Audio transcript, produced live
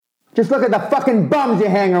Just look at the fucking bums you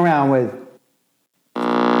hang around with.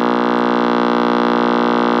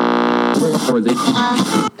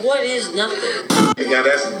 What is nothing? Yeah,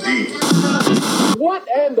 that's deep. What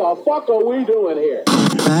in the fuck are we doing here?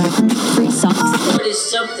 What is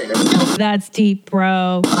something? That's deep,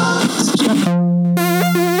 bro.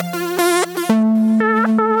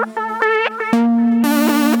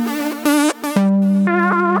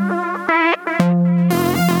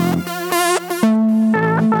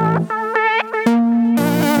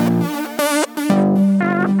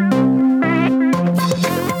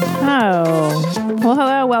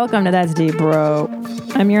 Welcome to That's Deep, Bro.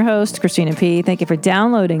 I'm your host, Christina P. Thank you for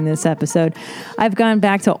downloading this episode. I've gone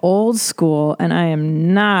back to old school, and I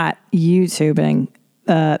am not YouTubing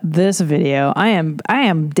this video. I'm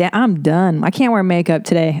done. I can't wear makeup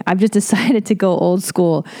today. I've just decided to go old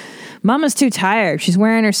school. Mama's too tired. She's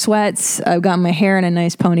wearing her sweats. I've got my hair in a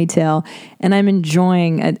nice ponytail, and I'm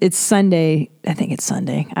enjoying it. It's Sunday. I think it's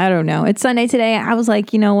Sunday. I don't know. It's Sunday today. I was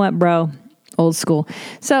like, you know what, bro? Old school.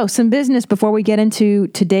 So some business before we get into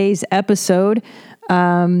today's episode.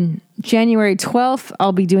 January 12th,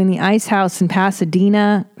 I'll be doing the Ice House in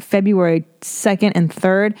Pasadena. February 2nd and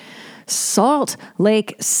 3rd, Salt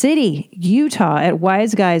Lake City, Utah at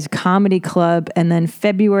Wise Guys Comedy Club. And then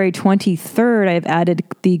February 23rd, I've added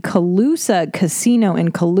the Calusa Casino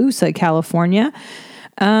in Calusa, California.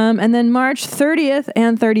 And then March 30th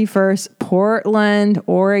and 31st, Portland,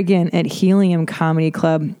 Oregon at Helium Comedy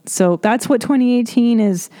Club. So that's what 2018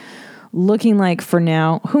 is looking like for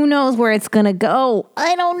now. Who knows where it's going to go?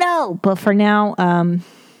 I don't know. But for now,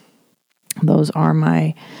 those are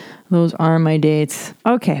my dates.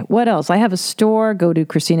 Okay, what else? I have a store. Go to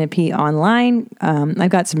Christina P. online.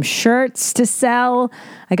 I've got some shirts to sell.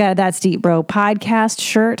 I got a That's Deep Bro podcast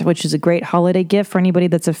shirt, which is a great holiday gift for anybody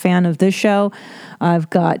that's a fan of this show.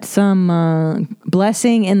 I've got some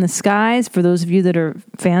Blessing in the Skies for those of you that are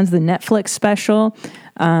fans of the Netflix special.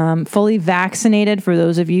 Fully Vaccinated for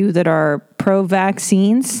those of you that are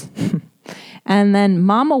pro-vaccines. And then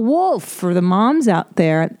Mama Wolf for the moms out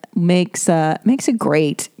there makes a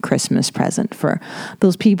great Christmas present for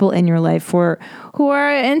those people in your life who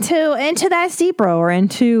are into That's Deep Bro or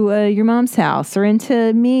into your mom's house or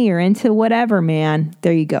into me or into whatever, man.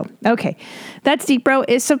 There you go. Okay. That's Deep Bro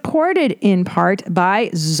is supported in part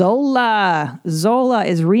by Zola. Zola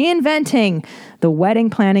is reinventing the wedding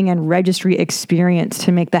planning and registry experience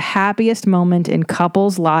to make the happiest moment in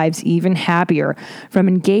couples' lives even happier. From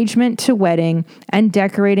engagement to wedding and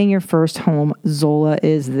decorating your first home, Zola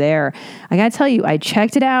is there. I gotta tell you, I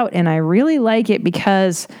checked it out and I really like it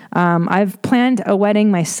because I've planned a wedding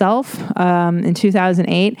myself in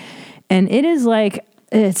 2008, and it is like,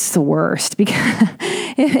 it's the worst because,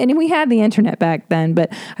 and we had the internet back then,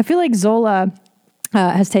 but I feel like Zola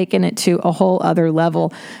has taken it to a whole other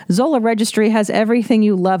level. Zola Registry has everything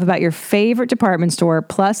you love about your favorite department store,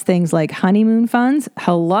 plus things like honeymoon funds.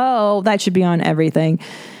 Hello, that should be on everything.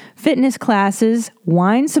 Fitness classes,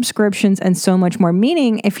 wine subscriptions, and so much more.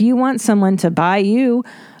 Meaning, if you want someone to buy you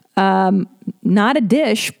not a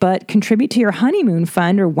dish, but contribute to your honeymoon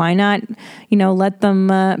fund, or why not, let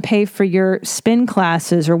them pay for your spin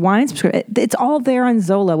classes or wine subscription. It's all there on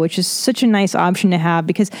Zola, which is such a nice option to have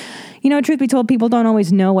because, truth be told, people don't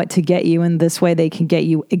always know what to get you, and this way they can get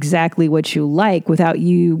you exactly what you like without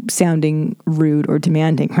you sounding rude or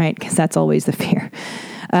demanding, right? Because that's always the fear.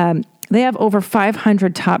 They have over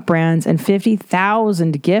 500 top brands and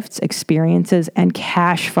 50,000 gifts, experiences, and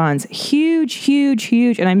cash funds. Huge, huge,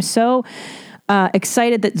 huge. And I'm so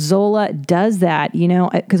excited that Zola does that,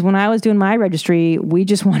 because when I was doing my registry, we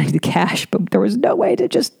just wanted the cash, but there was no way to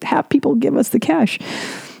just have people give us the cash.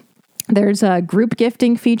 There's a group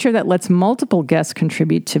gifting feature that lets multiple guests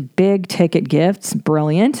contribute to big ticket gifts.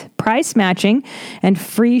 Brilliant. Price matching and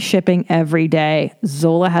free shipping every day.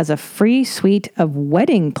 Zola has a free suite of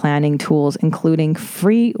wedding planning tools, including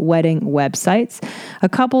free wedding websites. A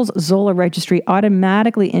couple's Zola registry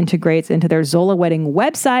automatically integrates into their Zola wedding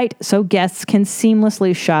website so guests can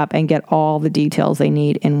seamlessly shop and get all the details they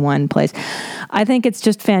need in one place. I think it's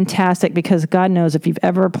just fantastic because God knows if you've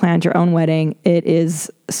ever planned your own wedding, it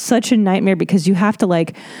is such a nightmare because you have to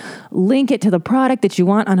link it to the product that you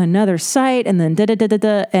want on another site and then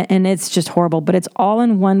and it's just horrible, but it's all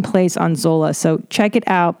in one place on Zola. So check it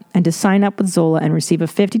out, and to sign up with Zola and receive a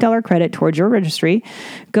 $50 credit towards your registry,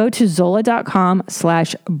 go to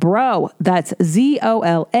zola.com/bro. That's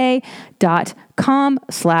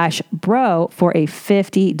ZOLA.com/bro for a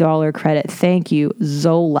 $50 credit. Thank you,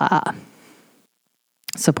 Zola.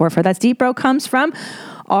 Support for That's Deep Bro comes from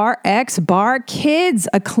RX Bar Kids,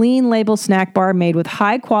 a clean label snack bar made with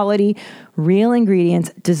high quality, real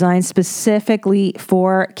ingredients designed specifically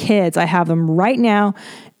for kids. I have them right now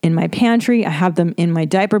in my pantry. I have them in my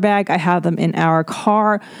diaper bag. I have them in our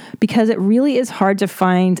car because it really is hard to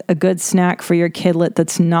find a good snack for your kidlet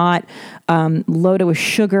that's not loaded with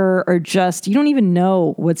sugar or just, you don't even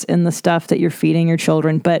know what's in the stuff that you're feeding your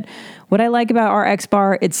children. But what I like about RX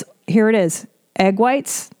Bar, here it is, egg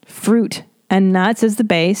whites, fruit, and nuts as the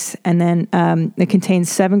base. And then it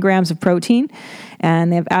contains 7 grams of protein.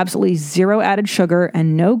 And they have absolutely 0 added sugar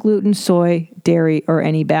and no gluten, soy, dairy, or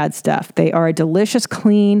any bad stuff. They are a delicious,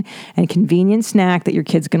 clean, and convenient snack that your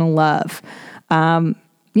kid's going to love.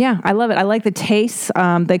 Yeah, I love it. I like the taste.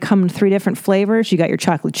 They come in 3 different flavors. You got your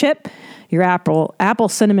chocolate chip, your apple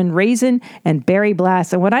cinnamon raisin, and berry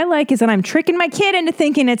blast. And what I like is that I'm tricking my kid into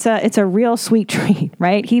thinking it's a real sweet treat,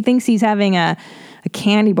 right? He thinks he's having a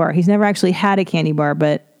candy bar. He's never actually had a candy bar,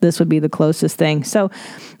 but this would be the closest thing. So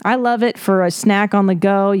I love it for a snack on the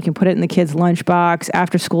go. You can put it in the kids' lunchbox,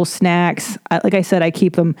 after school snacks. Like I said, I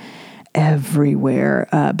keep them everywhere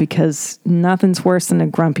because nothing's worse than a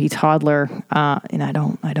grumpy toddler, and I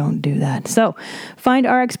don't do that. So find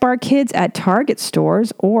RX Bar Kids at Target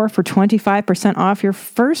stores, or for 25% off your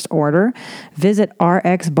first order, visit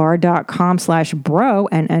rxbar.com/bro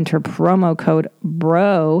and enter promo code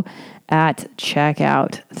BRO at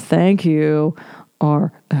checkout. Thank you,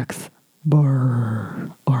 RX Bar.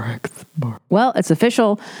 RX Bar. Well, it's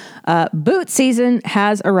official. Boot season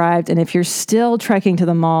has arrived, and if you're still trekking to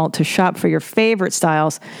the mall to shop for your favorite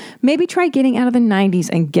styles, maybe try getting out of the 90s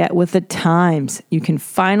and get with the times. You can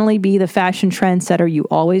finally be the fashion trendsetter you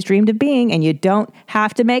always dreamed of being, and you don't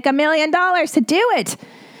have to make $1 million to do it.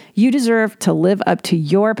 You deserve to live up to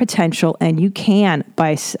your potential, and you can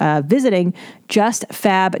by visiting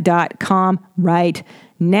justfab.com right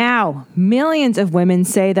now. Millions of women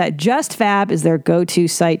say that JustFab is their go-to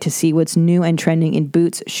site to see what's new and trending in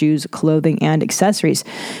boots, shoes, clothing, and accessories.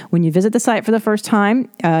 When you visit the site for the first time,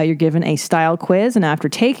 you're given a style quiz, and after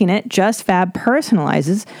taking it, JustFab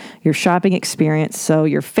personalizes your shopping experience so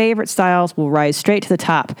your favorite styles will rise straight to the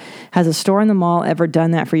top. Has a store in the mall ever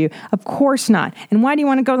done that for you? Of course not. And why do you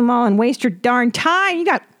want to go to the mall and waste your darn time? You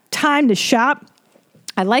got time to shop.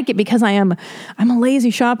 I like it because I'm a lazy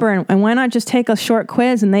shopper, and why not just take a short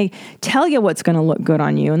quiz and they tell you what's going to look good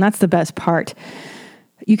on you, and that's the best part.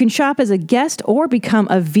 You can shop as a guest or become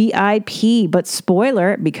a VIP, but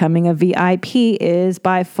spoiler, becoming a VIP is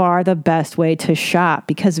by far the best way to shop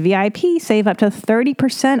because VIP save up to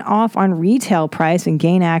 30% off on retail price and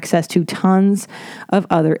gain access to tons of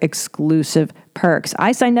other exclusive perks.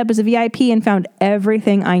 I signed up as a VIP and found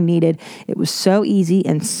everything I needed. It was so easy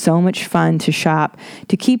and so much fun to shop.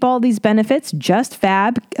 To keep all these benefits,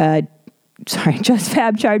 JustFab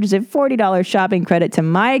charges a $40 shopping credit to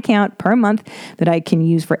my account per month that I can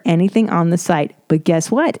use for anything on the site. But guess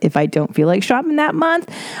what? If I don't feel like shopping that month,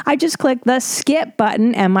 I just click the skip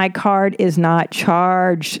button and my card is not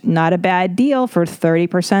charged. Not a bad deal for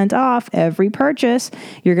 30% off every purchase.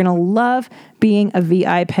 You're going to love being a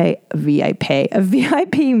VIP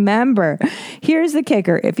member. Here's the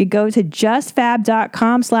kicker. If you go to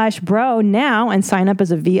justfab.com/bro now and sign up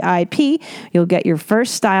as a VIP, you'll get your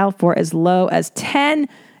first style for as low as $10.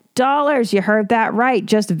 You heard that right.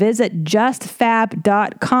 Just visit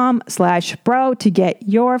justfab.com/bro to get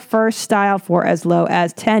your first style for as low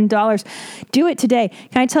as $10. Do it today.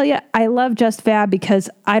 Can I tell you, I love JustFab because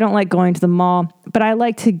I don't like going to the mall, but I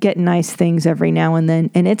like to get nice things every now and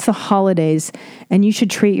then. And it's the holidays, and you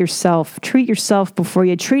should treat yourself. Treat yourself before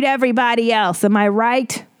you treat everybody else. Am I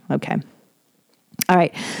right? Okay. All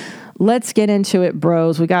right. Let's get into it,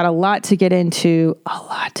 bros. We got a lot to get into.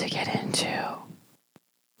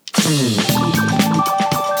 You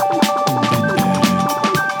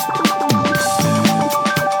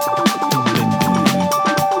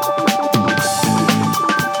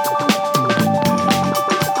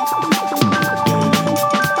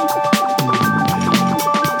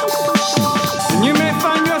may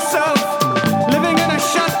find yourself living in a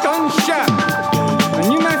shotgun shack,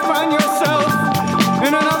 and you may find yourself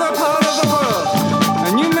in another part of the world,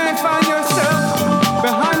 and you may find yourself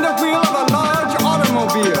behind the wheel of a large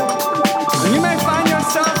automobile, and you may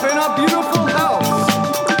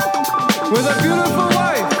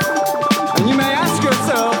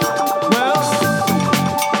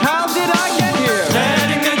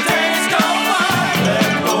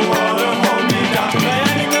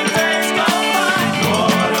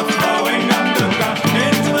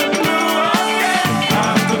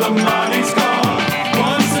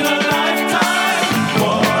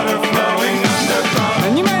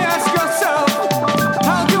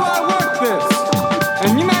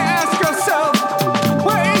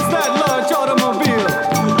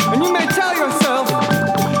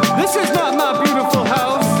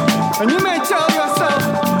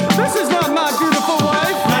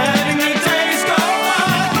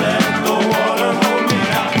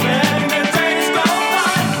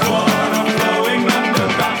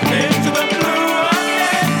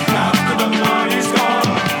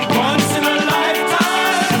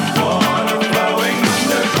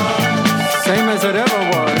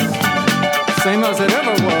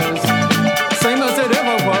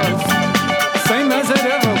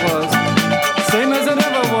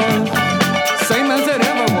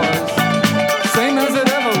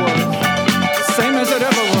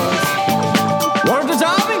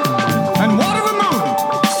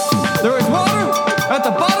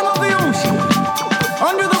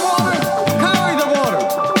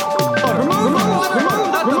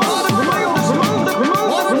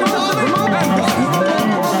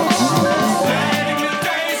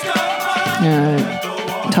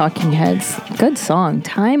Talking Heads. Good song.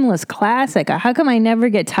 Timeless classic. How come I never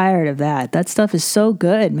get tired of that? That stuff is so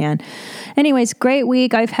good, man. Anyways, great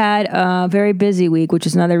week. I've had a very busy week, which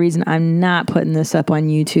is another reason I'm not putting this up on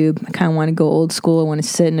YouTube. I kind of want to go old school. I want to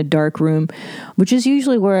sit in a dark room, which is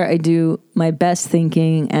usually where I do my best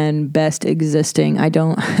thinking and best existing. I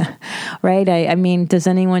don't, right? I mean, does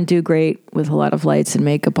anyone do great with a lot of lights and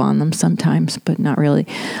makeup on them? Sometimes, but not really.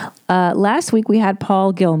 Last week we had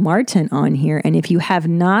Paul Gilmartin on here, and if you have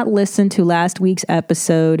not listened to last week's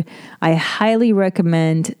episode, I highly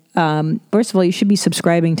recommend, first of all, you should be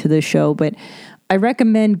subscribing to this show, but I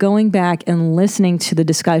recommend going back and listening to the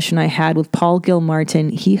discussion I had with Paul Gilmartin.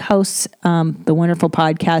 He hosts the wonderful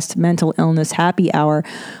podcast Mental Illness Happy Hour,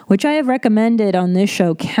 which I have recommended on this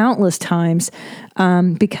show countless times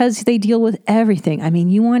because they deal with everything. I mean,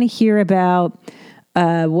 you want to hear about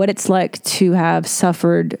what it's like to have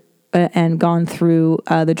suffered and gone through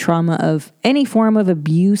the trauma of any form of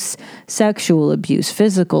abuse, sexual abuse,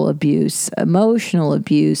 physical abuse, emotional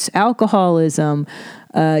abuse, alcoholism,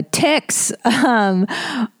 tics,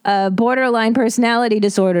 borderline personality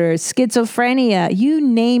disorders, schizophrenia, you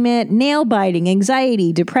name it, nail biting,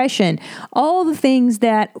 anxiety, depression, all the things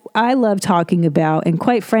that I love talking about. And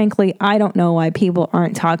quite frankly, I don't know why people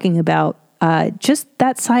aren't talking about just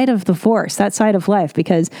that side of the force, that side of life,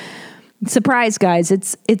 because surprise, guys,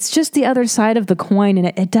 it's just the other side of the coin, and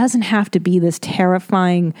it doesn't have to be this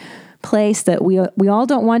terrifying place that we all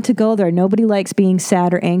don't want to go there. Nobody likes being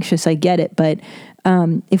sad or anxious. I get it, but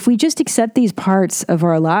if we just accept these parts of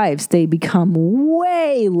our lives, they become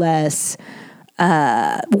way less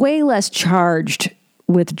charged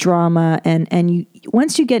with drama, and you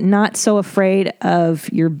once you get not so afraid of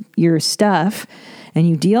your stuff and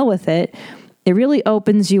you deal with it, it really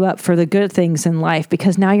opens you up for the good things in life,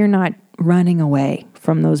 because now you're not running away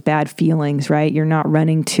from those bad feelings, right? You're not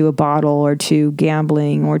running to a bottle or to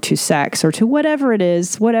gambling or to sex or to whatever it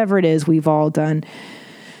is we've all done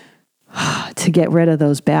to get rid of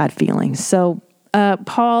those bad feelings. So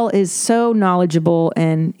Paul is so knowledgeable,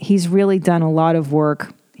 and he's really done a lot of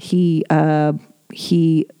work. He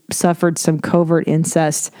suffered some covert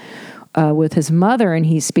incest with his mother, and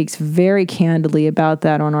he speaks very candidly about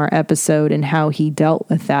that on our episode and how he dealt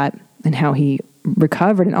with that and how he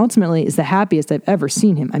recovered, and ultimately is the happiest I've ever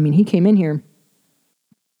seen him. I mean, he came in here,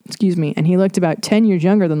 and he looked about 10 years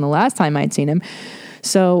younger than the last time I'd seen him.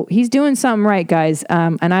 So he's doing something right, guys.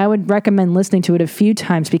 And I would recommend listening to it a few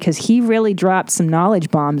times, because he really dropped some knowledge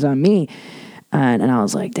bombs on me. And I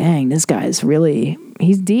was like, dang, this guy's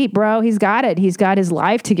he's deep, bro. He's got it. He's got his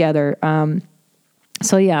life together.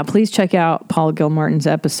 So yeah, please check out Paul Gilmartin's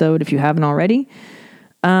episode if you haven't already.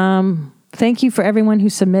 Thank you for everyone who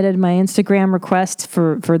submitted my Instagram requests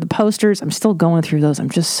for the posters. I'm still going through those. I'm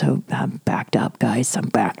backed up, guys. I'm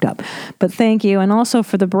backed up. But thank you. And also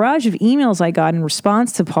for the barrage of emails I got in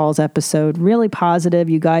response to Paul's episode. Really positive.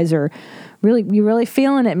 You guys are you're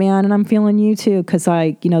feeling it, man. And I'm feeling you too, because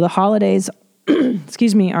the holidays,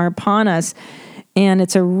 are upon us. And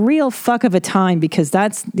it's a real fuck of a time, because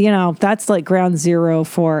that's like ground zero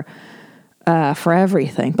for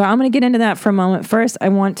everything. But I'm going to get into that for a moment. First, I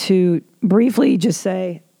want to briefly just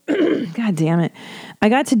say, God damn it. I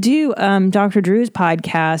got to do Dr. Drew's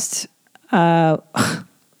podcast.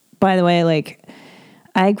 By the way,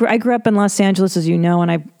 I grew up in Los Angeles, as you know,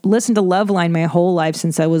 and I listened to Loveline my whole life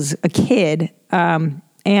since I was a kid. And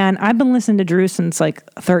I've been listening to Drew since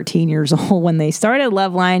 13 years old, when they started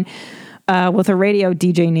Loveline with a radio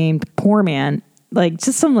DJ named Poor Man.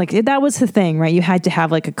 That was the thing, right? You had to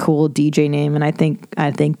have a cool DJ name, and I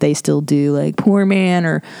think they still do, Poor Man,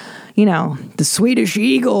 or the Swedish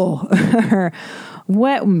Eagle, or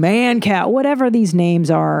what Man Cat, whatever these names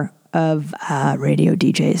are of radio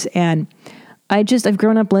DJs. And I've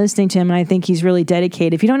grown up listening to him, and I think he's really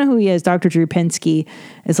dedicated. If you don't know who he is, Dr. Drew Pinsky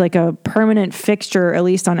is a permanent fixture, at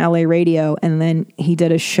least on LA radio. And then he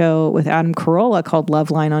did a show with Adam Carolla called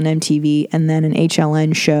Loveline on MTV, and then an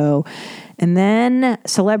HLN show. And then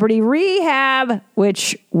Celebrity Rehab,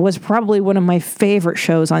 which was probably one of my favorite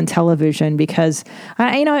shows on television, because,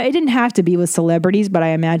 it didn't have to be with celebrities, but I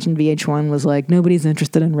imagine VH1 was nobody's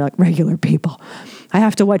interested in regular people. I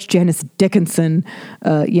have to watch Janice Dickinson,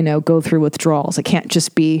 go through withdrawals. It can't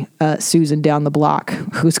just be Susan down the block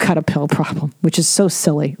who's got a pill problem, which is so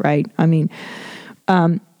silly, right? I mean,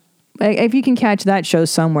 if you can catch that show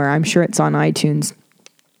somewhere, I'm sure it's on iTunes.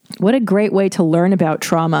 What a great way to learn about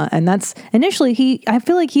trauma. And that's initially, I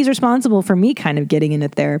feel like he's responsible for me kind of getting into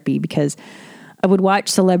therapy, because I would watch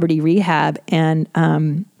Celebrity Rehab, and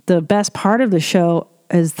the best part of the show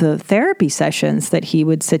is the therapy sessions that he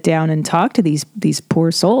would sit down and talk to these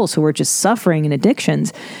poor souls who were just suffering in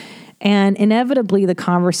addictions. And inevitably the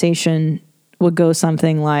conversation would go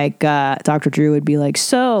something like, Dr. Drew would be like,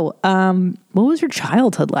 so, what was your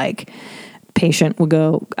childhood like? Patient would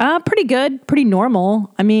go, pretty good, pretty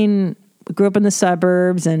normal. I mean, we grew up in the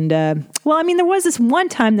suburbs and, there was this one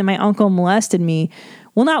time that my uncle molested me.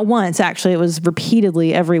 Well, not once, actually. It was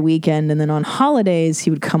repeatedly every weekend. And then on holidays, he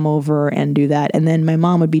would come over and do that. And then my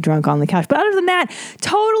mom would be drunk on the couch. But other than that,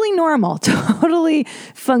 totally normal, totally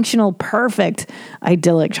functional, perfect,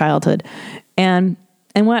 idyllic childhood. And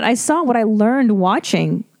what I learned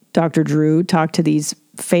watching Dr. Drew talk to these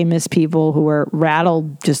famous people who were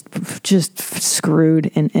rattled, just screwed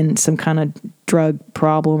in some kind of drug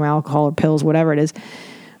problem, alcohol or pills, whatever it is,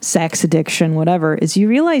 sex addiction, whatever, is you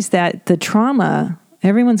realize that the trauma,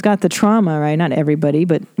 everyone's got the trauma, right? Not everybody,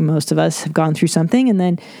 but most of us have gone through something. And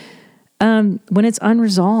then when it's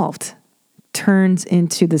unresolved, turns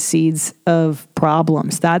into the seeds of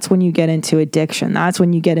problems. That's when you get into addiction. That's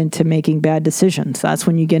when you get into making bad decisions. That's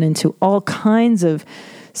when you get into all kinds of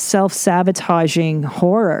self-sabotaging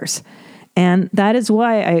horrors. And that is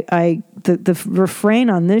why the refrain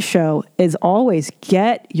on this show is always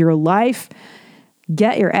get your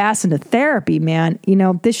ass into therapy, man. You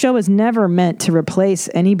know, this show is never meant to replace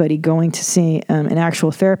anybody going to see an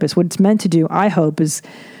actual therapist. What it's meant to do, I hope, is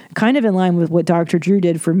kind of in line with what Dr. Drew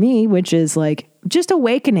did for me, which is like just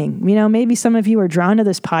awakening. You know, maybe some of you are drawn to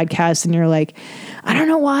this podcast and you're like, I don't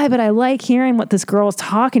know why, but I like hearing what this girl is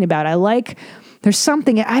talking about. There's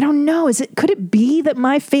something, I don't know. Could it be that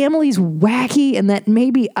my family's wacky and that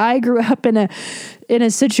maybe I grew up in a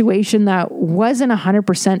situation that wasn't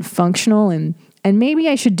 100% functional and maybe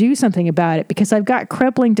I should do something about it because I've got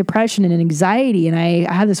crippling depression and anxiety and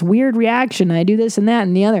I have this weird reaction. I do this and that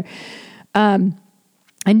and the other.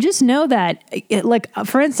 And just know that,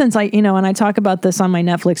 for instance, and I talk about this on my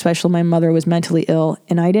Netflix special, my mother was mentally ill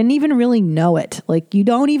and I didn't even really know it. Like, you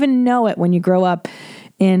don't even know it when you grow up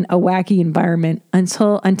in a wacky environment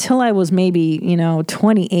until I was maybe,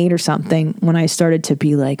 28 or something, when I started to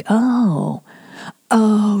be like, oh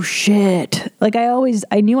shit. Like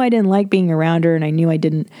I knew I didn't like being around her and I knew I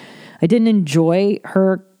didn't enjoy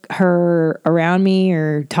her around me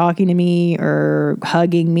or talking to me or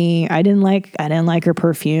hugging me. I didn't like her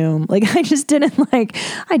perfume. Like I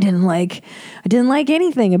didn't like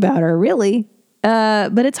anything about her really.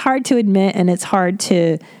 But it's hard to admit and it's hard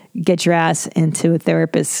to get your ass into a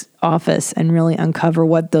therapist's office and really uncover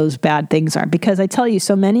what those bad things are. Because I tell you,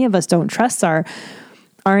 so many of us don't trust our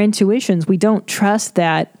intuitions. We don't trust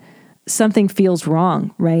that something feels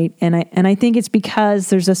wrong, right? And I think it's because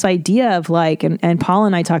there's this idea of like, and Paul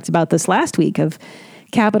and I talked about this last week, of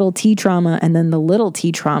capital T trauma and then the little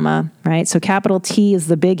t trauma, right? So capital T is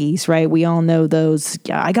the biggies, right? We all know those.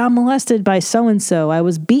 I got molested by so-and-so. I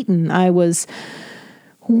was beaten. I was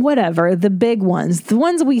whatever, the big ones, the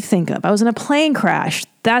ones we think of. I was in a plane crash.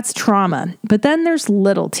 That's trauma. But then there's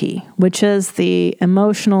little t, which is the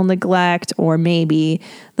emotional neglect or maybe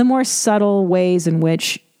the more subtle ways in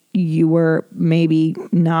which you were maybe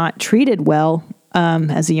not treated well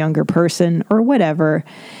as a younger person or whatever.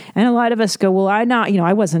 And a lot of us go, well,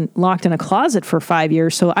 I wasn't locked in a closet for 5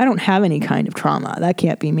 years, so I don't have any kind of trauma. That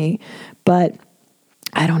can't be me. But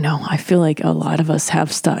I don't know. I feel like a lot of us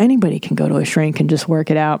have stuff. Anybody can go to a shrink and just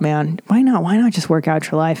work it out, man. Why not? Why not just work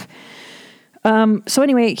out your life? So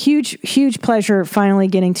anyway, huge pleasure finally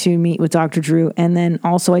getting to meet with Dr. Drew. And then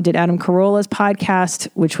also I did Adam Carolla's podcast,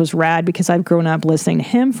 which was rad because I've grown up listening to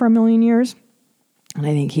him for a million years. And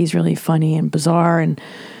I think he's really funny and bizarre and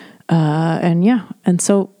yeah. And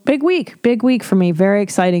so big week for me. Very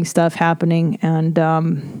exciting stuff happening. And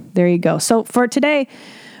there you go. So for today,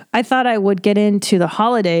 I thought I would get into the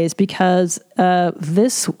holidays because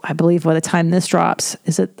this, I believe by the time this drops,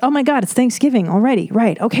 oh my God, it's Thanksgiving already.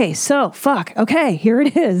 Right. Okay. So okay, here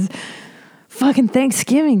it is. Fucking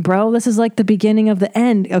Thanksgiving, bro. This is like the beginning of the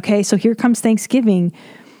end. Okay. So here comes Thanksgiving.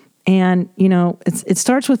 And it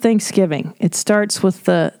starts with Thanksgiving. It starts with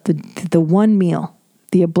the one meal,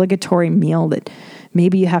 the obligatory meal that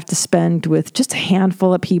maybe you have to spend with just a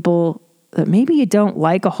handful of people that maybe you don't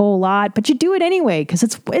like a whole lot, but you do it anyway because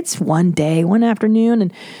it's one day, one afternoon,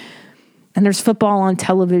 and there's football on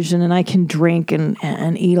television, and I can drink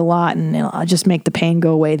and eat a lot, and I'll just make the pain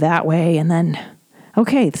go away that way. And then,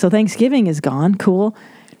 okay, so Thanksgiving is gone, cool.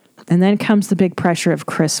 And then comes the big pressure of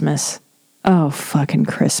Christmas. Oh, fucking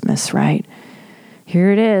Christmas, right?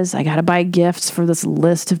 Here it is. I got to buy gifts for this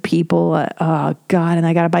list of people. Oh, God, and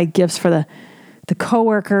I got to buy gifts for the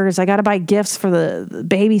coworkers. I got to buy gifts for the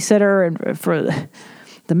babysitter and for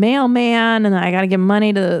the mailman, and I got to give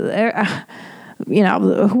money to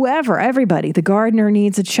whoever, everybody. The gardener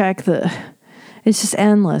needs a check. it's just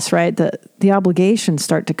endless, right? The obligations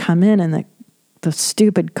start to come in, and the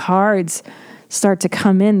stupid cards start to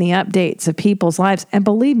come in, the updates of people's lives. And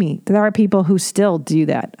believe me, there are people who still do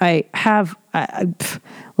that.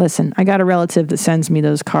 Listen, I got a relative that sends me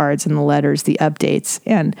those cards and the letters, the updates.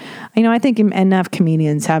 And, I think enough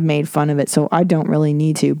comedians have made fun of it, so I don't really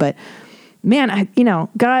need to. But man,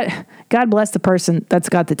 God bless the person that's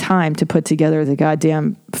got the time to put together the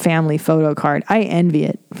goddamn family photo card. I envy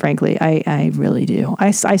it, frankly. I really do.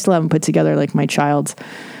 I still haven't put together like my child's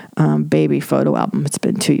baby photo album. It's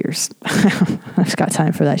been 2 years. I've just got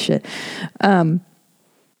time for that shit.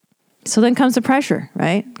 So then comes the pressure,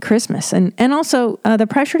 right? Christmas. And also the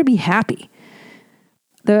pressure to be happy.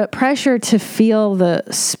 The pressure to feel the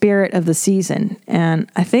spirit of the season.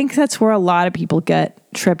 And I think that's where a lot of people get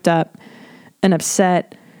tripped up and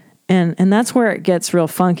upset. And that's where it gets real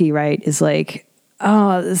funky, right? Is like,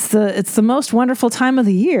 oh, it's the most wonderful time of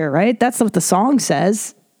the year, right? That's what the song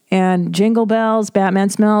says. And jingle bells, Batman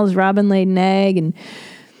smells, Robin laid an egg, and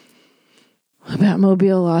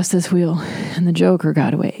Batmobile lost his wheel, and the Joker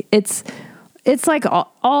got away. It's like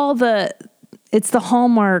it's the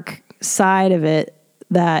Hallmark side of it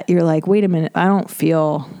that you're like, wait a minute, I don't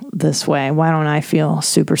feel this way. Why don't I feel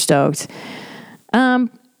super stoked? And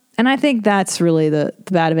I think that's really the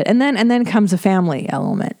bad of it. And then comes a family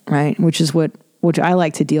element, right? Which I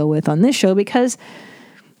like to deal with on this show, because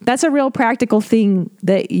that's a real practical thing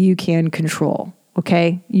that you can control,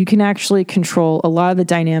 okay? You can actually control a lot of the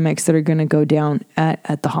dynamics that are going to go down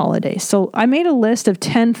at the holidays. So I made a list of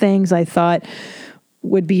 10 things I thought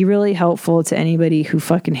would be really helpful to anybody who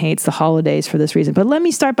fucking hates the holidays for this reason. But let me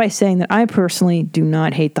start by saying that I personally do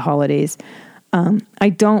not hate the holidays. I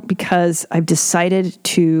don't, because I've decided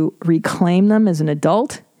to reclaim them as an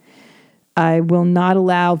adult. I will not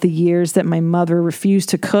allow the years that my mother refused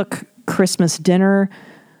to cook Christmas dinner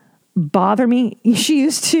bother me. She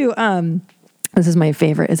used to, this is my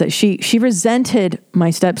favorite, is that she resented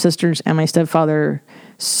my stepsisters and my stepfather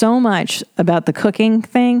so much about the cooking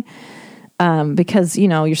thing, because,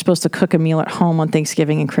 you're supposed to cook a meal at home on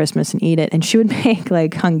Thanksgiving and Christmas and eat it. And she would make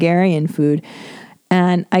like Hungarian food.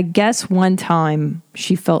 And I guess one time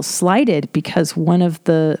she felt slighted because one of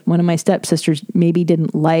my stepsisters maybe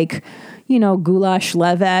didn't like, goulash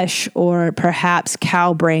levesh, or perhaps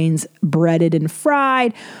cow brains breaded and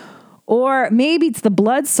fried. Or maybe it's the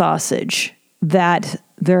blood sausage that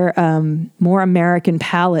their more American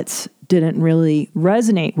palates didn't really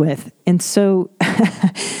resonate with. And so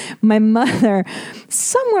my mother,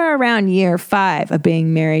 somewhere around year 5 of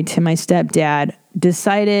being married to my stepdad,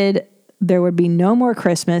 decided there would be no more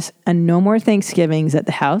Christmas and no more Thanksgivings at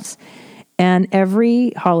the house. And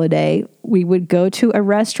every holiday, we would go to a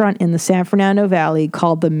restaurant in the San Fernando Valley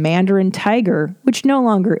called the Mandarin Tiger, which no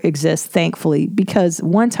longer exists, thankfully, because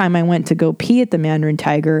one time I went to go pee at the Mandarin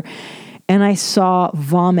Tiger and I saw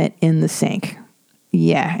vomit in the sink.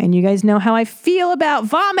 Yeah, and you guys know how I feel about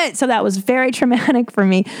vomit, so that was very traumatic for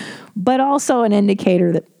me, but also an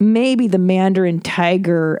indicator that maybe the Mandarin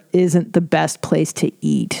Tiger isn't the best place to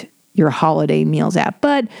eat your holiday meals at.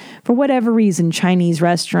 But for whatever reason, Chinese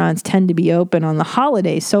restaurants tend to be open on the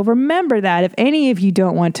holidays. So remember that if any of you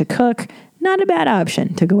don't want to cook, not a bad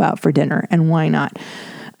option to go out for dinner, and why not?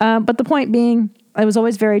 But the point being, it was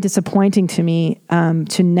always very disappointing to me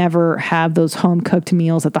to never have those home-cooked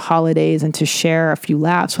meals at the holidays and to share a few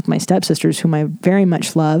laughs with my stepsisters, whom I very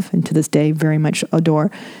much love and to this day very much adore.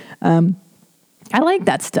 I like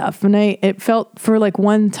that stuff. And it felt for like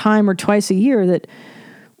one time or twice a year that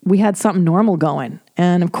we had something normal going.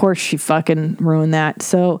 And of course she fucking ruined that.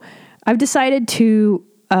 So I've decided to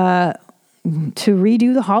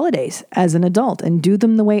redo the holidays as an adult and do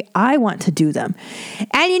them the way I want to do them.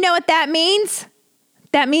 And you know what that means?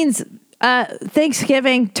 That means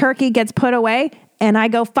Thanksgiving turkey gets put away and I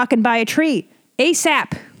go fucking buy a tree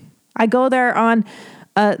ASAP. I go there on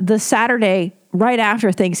the Saturday right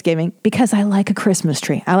after Thanksgiving because I like a Christmas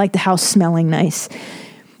tree. I like the house smelling nice.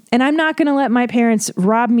 And I'm not going to let my parents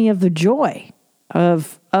rob me of the joy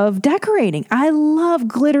of decorating. I love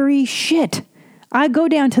glittery shit. I go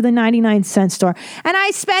down to the 99-cent store and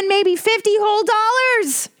I spend maybe $50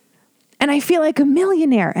 whole. And I feel like a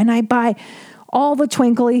millionaire. And I buy all the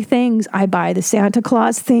twinkly things. I buy the Santa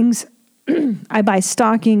Claus things. I buy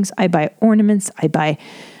stockings. I buy ornaments. I buy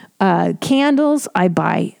candles. I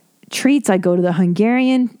buy treats. I go to the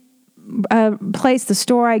Hungarian place, the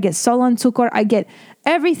store. I get Solon Cukor. I get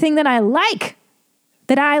everything that I like.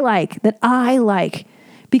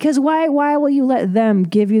 Because why will you let them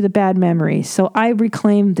give you the bad memories? So I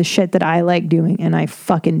reclaim the shit that I like doing and I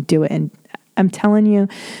fucking do it. And I'm telling you.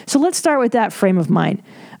 So let's start with that frame of mind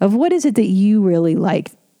of what is it that you really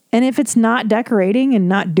like And if it's not decorating and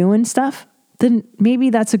not doing stuff, then maybe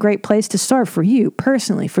that's a great place to start for you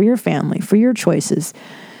personally, for your family, for your choices.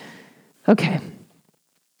 Okay.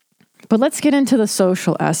 But let's get into the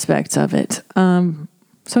social aspects of it.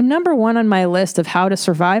 So number one on my list of how to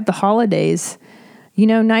survive the holidays,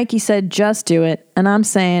 Nike said, just do it. And I'm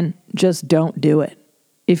saying, just don't do it.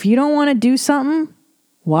 If you don't want to do something,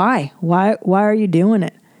 why? Why are you doing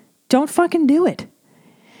it? Don't fucking do it.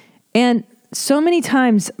 And so many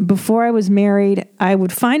times before I was married, I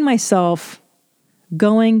would find myself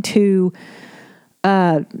going to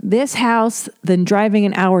this house, then driving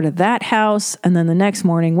an hour to that house, and then the next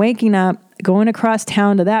morning waking up, going across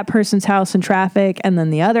town to that person's house in traffic, and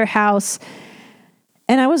then the other house.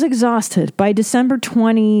 And I was exhausted. By December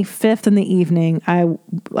 25th in the evening, I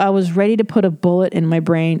was ready to put a bullet in my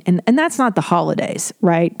brain. And that's not the holidays,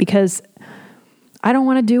 right? Because I don't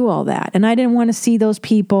want to do all that. And I didn't want to see those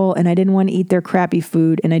people, and I didn't want to eat their crappy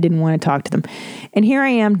food, and I didn't want to talk to them. And here I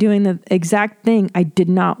am doing the exact thing I did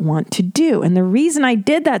not want to do. And the reason I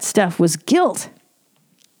did that stuff was guilt.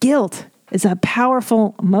 Guilt is a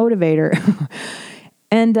powerful motivator.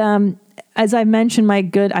 And as I mentioned,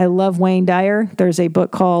 I love Wayne Dyer. There's a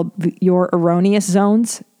book called Your Erroneous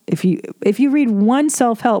Zones. If you read one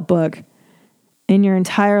self-help book in your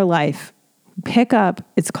entire life, pick up,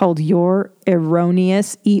 it's called Your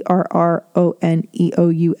Erroneous, ERRONEOUS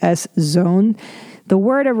Zone. The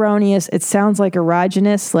word erroneous, it sounds like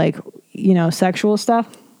erogenous, like, sexual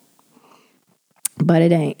stuff, but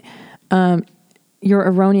it ain't. Your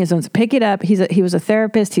Erroneous Zones. Pick it up. He was a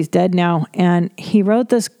therapist. He's dead now. And he wrote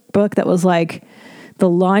this book that was like the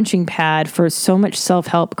launching pad for so much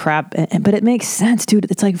self-help crap. But it makes sense,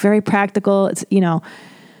 dude. It's like very practical. It's,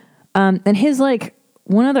 and his like,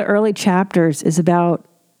 one of the early chapters is about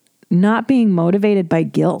not being motivated by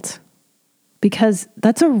guilt, because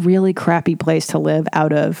that's a really crappy place to live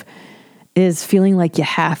out of, is feeling like you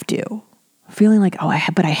have to, feeling like,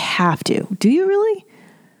 but I have to. Do you really?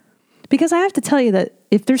 Because I have to tell you that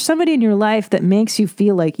if there's somebody in your life that makes you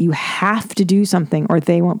feel like you have to do something or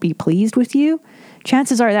they won't be pleased with you,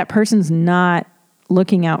 chances are that person's not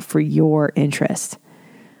looking out for your interest.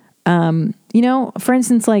 For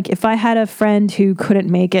instance, like if I had a friend who couldn't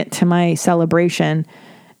make it to my celebration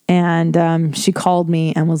and she called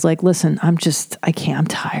me and was like, listen, I'm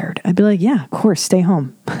tired. I'd be like, yeah, of course, stay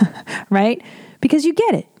home. Right? Because you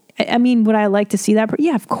get it. I mean, would I like to see that?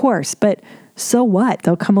 Yeah, of course. But so what?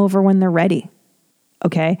 They'll come over when they're ready.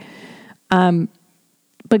 Okay.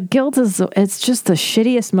 But guilt it's just the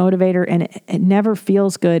shittiest motivator, and it never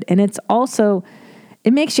feels good. And it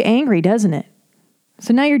makes you angry, doesn't it?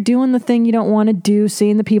 So now you're doing the thing you don't want to do,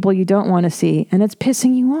 seeing the people you don't want to see, and it's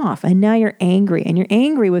pissing you off. And now you're angry, and you're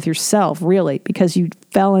angry with yourself, really, because you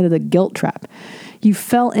fell into the guilt trap. You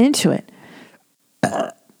fell into it.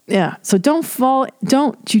 Yeah. So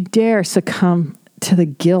don't you dare succumb to the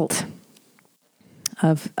guilt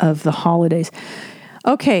of the holidays.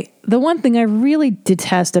 Okay. The one thing I really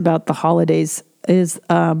detest about the holidays is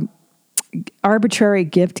arbitrary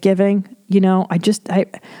gift giving.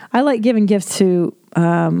 I like giving gifts to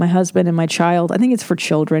my husband and my child. I think it's for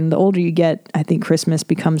children. The older you get, I think Christmas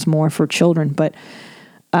becomes more for children. But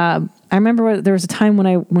I remember there was a time when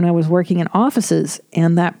I was working in offices,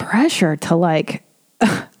 and that pressure to like,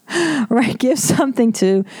 right, give something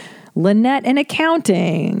to Lynette in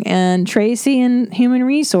accounting and Tracy in human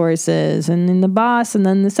resources and then the boss and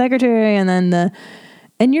then the secretary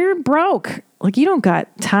and you're broke. Like you don't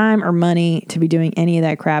got time or money to be doing any of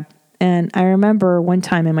that crap. And I remember one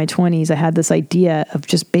time in my 20s, I had this idea of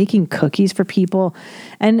just baking cookies for people,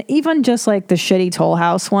 and even just like the shitty Toll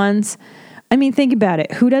House ones. I mean, think about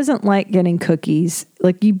it. Who doesn't like getting cookies?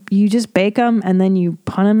 Like you just bake them and then you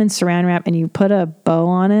put them in saran wrap and you put a bow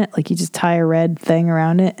on it. Like you just tie a red thing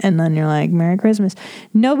around it and then you're like, Merry Christmas.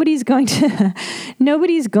 Nobody's going to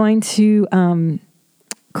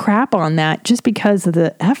crap on that just because of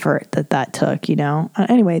the effort that took,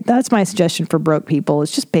 Anyway, that's my suggestion for broke people,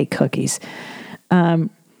 is just bake cookies.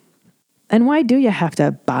 And why do you have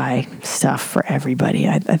to buy stuff for everybody?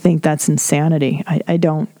 I think that's insanity. I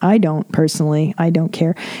don't personally. I don't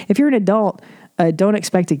care. If you're an adult, don't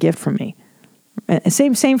expect a gift from me.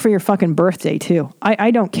 Same for your fucking birthday too.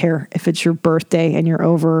 I don't care if it's your birthday and you're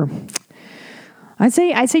over. I'd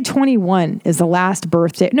say 21 is the last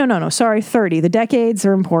birthday. No, sorry, 30. The decades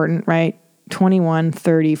are important, right? 21,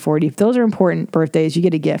 30, 40. If those are important birthdays, you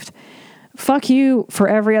get a gift. Fuck you for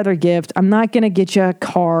every other gift. I'm not going to get you a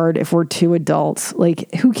card if we're two adults.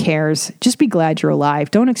 Like, who cares? Just be glad you're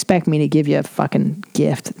alive. Don't expect me to give you a fucking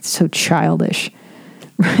gift. It's so childish.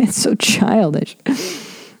 It's so childish.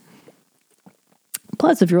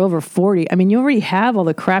 Plus, if you're over 40, I mean, you already have all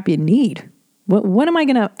the crap you need. What am I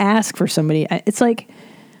going to ask for somebody? It's like,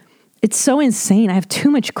 it's so insane. I have too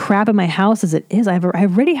much crap in my house as it is. I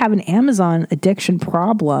already have an Amazon addiction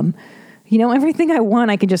problem. You know, everything I want,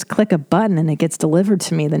 I can just click a button and it gets delivered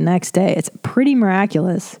to me the next day. It's pretty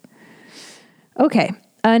miraculous. Okay.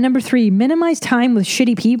 Number 3, minimize time with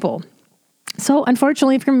shitty people. So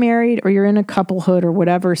unfortunately, if you're married or you're in a couplehood or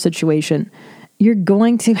whatever situation, you're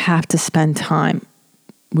going to have to spend time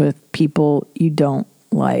with people you don't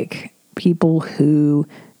like, people who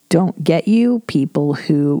don't get you, people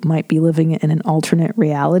who might be living in an alternate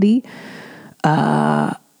reality,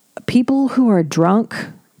 people who are drunk,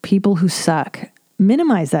 people who suck.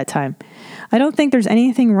 Minimize that time. I don't think there's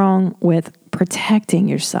anything wrong with protecting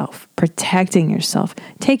yourself,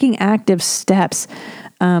 taking active steps.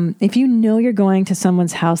 If you know you're going to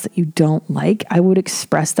someone's house that you don't like, I would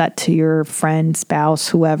express that to your friend, spouse,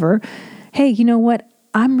 whoever. Hey, you know what?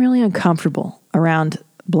 I'm really uncomfortable around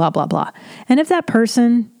blah, blah, blah. And if that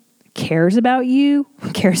person cares about you,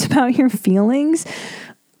 cares about your feelings,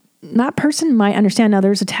 that person might understand. Now,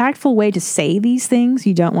 there's a tactful way to say these things.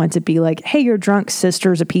 You don't want to be like, hey, your drunk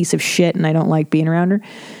sister's a piece of shit and I don't like being around her.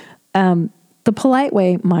 The polite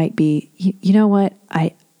way might be, you know what?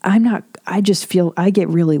 I just feel, I get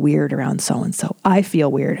really weird around so-and-so. I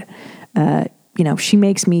feel weird. She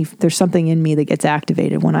makes me, there's something in me that gets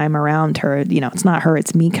activated when I'm around her. It's not her,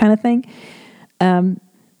 it's me kind of thing. And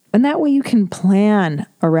that way you can plan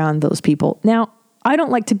around those people. Now, I don't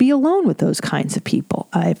like to be alone with those kinds of people.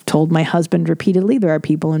 I've told my husband repeatedly, there are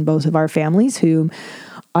people in both of our families whom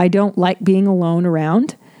I don't like being alone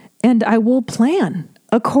around, and I will plan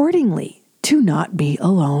accordingly to not be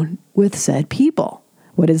alone with said people.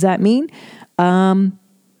 What does that mean?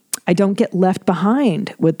 I don't get left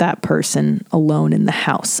behind with that person alone in the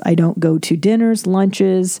house. I don't go to dinners,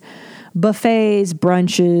 lunches, buffets,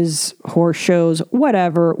 brunches, horse shows,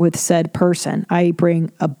 whatever with said person. I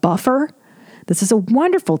bring a buffer. This is a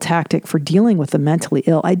wonderful tactic for dealing with the mentally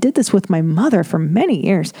ill. I did this with my mother for many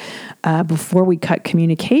years before we cut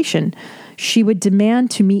communication. She would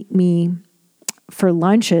demand to meet me for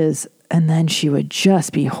lunches, and then she would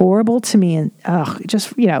just be horrible to me and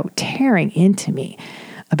tearing into me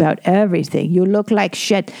about everything. You look like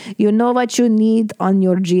shit. You know what you need on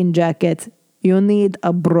your jean jacket? You need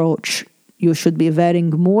a brooch. You should be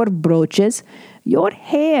wearing more brooches. Your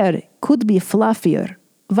hair could be fluffier.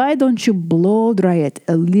 Why don't you blow dry it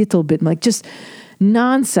a little bit? Like just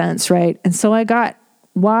nonsense, right? And so I got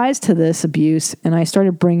wise to this abuse and I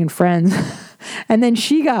started bringing friends and then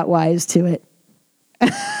she got wise to it.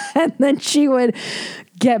 And then she would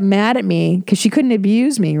get mad at me because she couldn't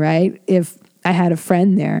abuse me, right? If I had a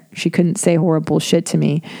friend there, she couldn't say horrible shit to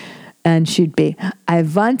me. And she'd be, I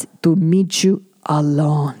want to meet you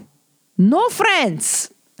alone. No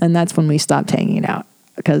friends. And that's when we stopped hanging out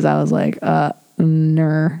because I was like,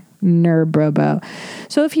 brobo.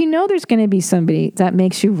 So if you know there's going to be somebody that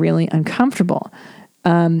makes you really uncomfortable,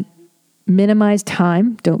 minimize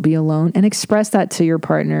time, don't be alone, and express that to your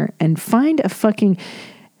partner and find a fucking,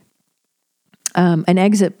 an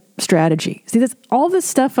exit strategy. See, that's all this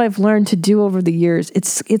stuff I've learned to do over the years.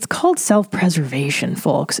 It's called self-preservation,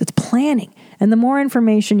 folks. It's planning. And the more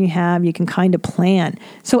information you have, you can kind of plan.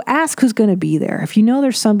 So ask who's going to be there. If you know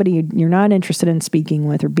there's somebody you're not interested in speaking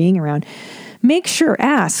with or being around, make sure,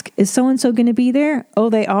 ask, is so-and-so going to be there? Oh,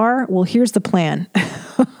 they are? Well, here's the plan.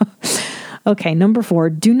 Okay, number 4,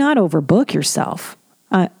 do not overbook yourself.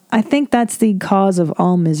 I think that's the cause of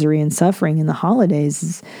all misery and suffering in the holidays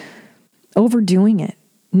is overdoing it.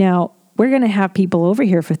 Now, we're going to have people over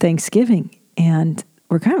here for Thanksgiving, and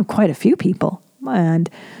we're kind of quite a few people, and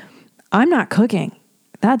I'm not cooking.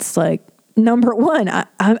 That's like number 1.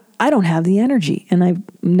 I don't have the energy, and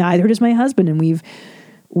neither does my husband, and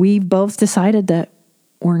we've both decided that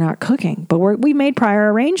we're not cooking, but we made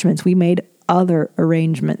prior arrangements. We made other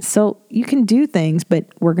arrangements. So you can do things, but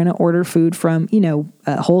we're going to order food from,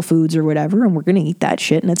 Whole Foods or whatever, and we're going to eat that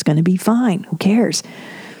shit, and it's going to be fine. Who cares?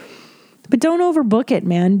 But don't overbook it,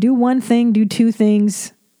 man. Do one thing, do 2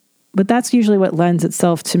 things. But that's usually what lends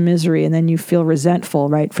itself to misery. And then you feel resentful,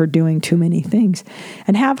 right, for doing too many things.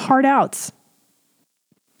 And have hard outs.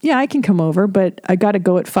 Yeah, I can come over, but I got to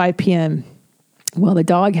go at 5 p.m. Well, the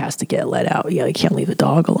dog has to get let out. Yeah, I can't leave the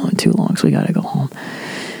dog alone too long, so we got to go home.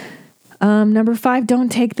 Number 5, don't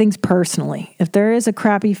take things personally. If there is a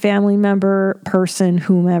crappy family member, person,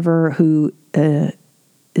 whomever, who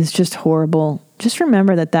is just horrible, just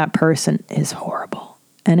remember that person is horrible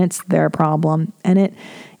and it's their problem. And it,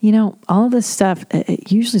 all this stuff,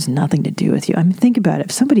 it usually has nothing to do with you. I mean, think about it.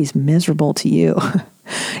 If somebody's miserable to you,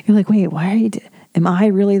 you're like, wait, why are you? Am I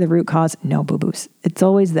really the root cause? No, boo-boos. It's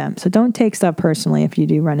always them. So don't take stuff personally if you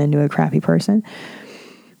do run into a crappy person.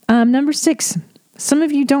 Number 6, some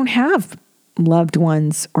of you don't have loved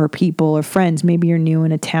ones or people or friends. Maybe you're new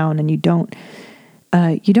in a town and you don't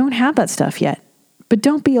have that stuff yet. But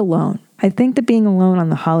don't be alone. I think that being alone on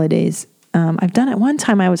the holidays, I've done it. One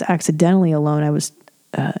time I was accidentally alone. I was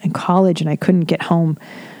in college and I couldn't get home.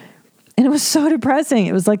 And it was so depressing.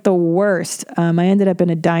 It was like the worst. I ended up in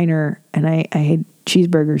a diner and I had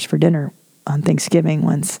cheeseburgers for dinner on Thanksgiving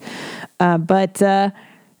once. But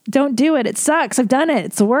don't do it. It sucks. I've done it.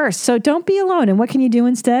 It's the worst. So don't be alone. And what can you do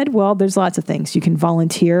instead? Well, there's lots of things. You can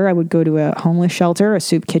volunteer. I would go to a homeless shelter, a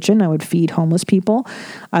soup kitchen. I would feed homeless people.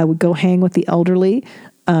 I would go hang with the elderly.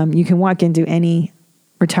 You can walk into any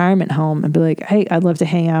retirement home and be like, hey, I'd love to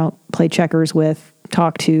hang out, play checkers with,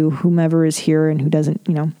 talk to whomever is here and who doesn't,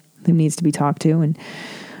 who needs to be talked to. And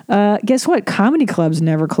guess what? Comedy clubs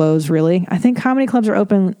never close, really. I think comedy clubs are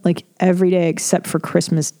open like every day except for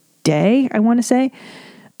Christmas Day, I want to say.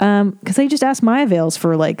 Because they just asked my avails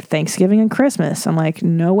for like Thanksgiving and Christmas. I'm like,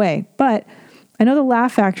 no way. But I know the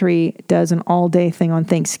Laugh Factory does an all-day thing on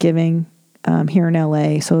Thanksgiving here in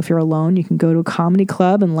LA. So if you're alone, you can go to a comedy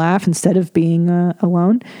club and laugh instead of being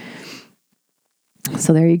alone.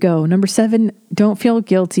 So there you go. Number 7, don't feel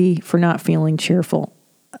guilty for not feeling cheerful.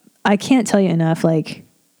 I can't tell you enough. Like,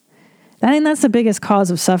 I think that's the biggest cause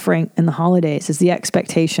of suffering in the holidays is the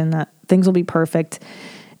expectation that things will be perfect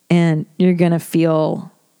and you're going to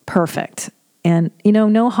feel perfect. And,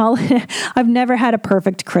 no holiday. I've never had a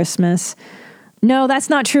perfect Christmas. No, that's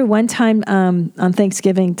not true. One time on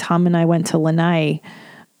Thanksgiving, Tom and I went to Lanai.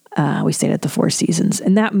 We stayed at the Four Seasons,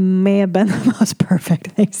 and that may have been the most perfect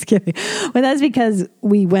Thanksgiving. But that's because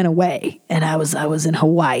we went away, and I was in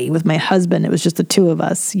Hawaii with my husband. It was just the two of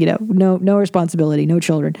us, no responsibility, no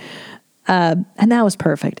children. And that was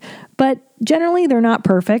perfect. But generally, they're not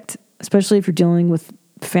perfect, especially if you're dealing with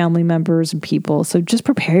family members and people. So just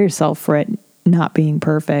prepare yourself for it not being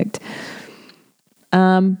perfect.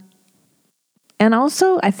 And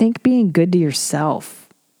also, I think being good to yourself.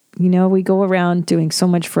 We go around doing so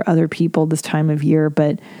much for other people this time of year,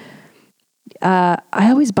 but I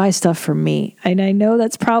always buy stuff for me. And I know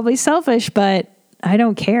that's probably selfish, but I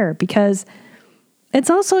don't care because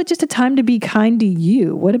it's also just a time to be kind to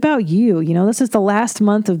you. What about you? This is the last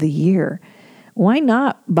month of the year. Why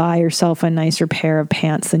not buy yourself a nicer pair of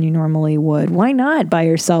pants than you normally would? Why not buy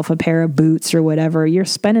yourself a pair of boots or whatever? You're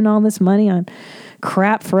spending all this money on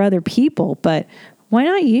crap for other people, but why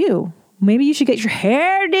not you? Maybe you should get your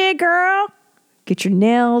hair did, girl. Get your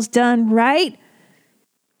nails done right.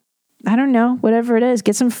 I don't know, whatever it is.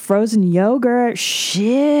 Get some frozen yogurt.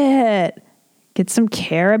 Shit. Get some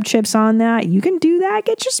carob chips on that. You can do that.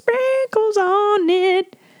 Get your sprinkles on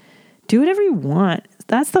it. Do whatever you want.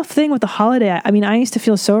 That's the thing with the holiday. I mean, I used to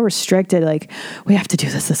feel so restricted. Like, we have to do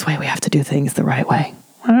this way. We have to do things the right way.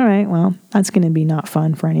 All right, well, that's going to be not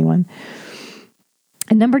fun for anyone.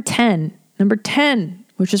 And number 10,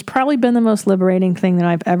 which has probably been the most liberating thing that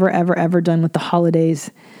I've ever done with the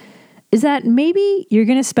holidays, is that maybe you're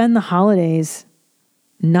going to spend the holidays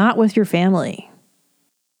not with your family.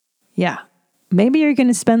 Yeah. Maybe you're going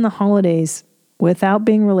to spend the holidays without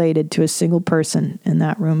being related to a single person in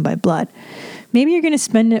that room by blood. Maybe you're going to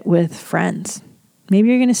spend it with friends. Maybe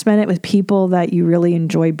you're going to spend it with people that you really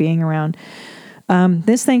enjoy being around.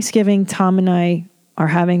 This Thanksgiving, Tom and I are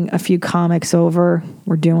having a few comics over.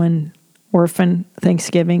 We're doing orphan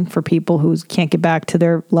Thanksgiving for people who can't get back to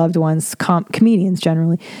their loved ones, comedians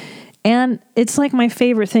generally. And it's like my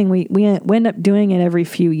favorite thing. We end up doing it every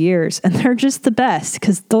few years, and they're just the best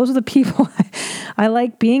because those are the people I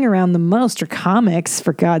like being around the most, are comics,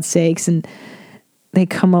 for God's sakes. And they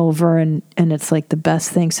come over and it's like the best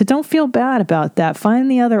thing. So don't feel bad about that. Find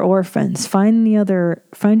the other orphans, find your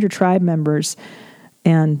tribe members,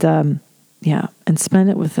 and and spend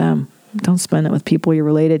it with them. Don't spend it with people you're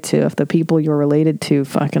related to if the people you're related to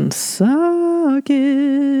fucking suck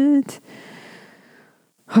it.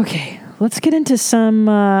 Okay, let's get into some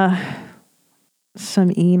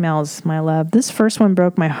emails, my love. This first one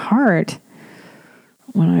broke my heart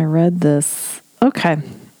when I read this. Okay,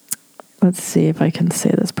 let's see if I can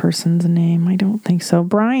say this person's name. I don't think so.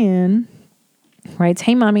 Brian writes,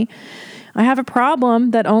 "Hey, mommy, I have a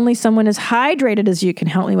problem that only someone as hydrated as you can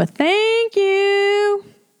help me with. Thank you.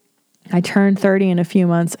 I turned 30 in a few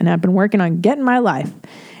months and I've been working on getting my life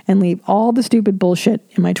and leave all the stupid bullshit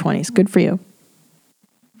in my 20s. Good for you.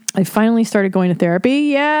 I finally started going to therapy.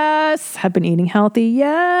 Yes. Have been eating healthy.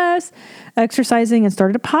 Yes. Exercising and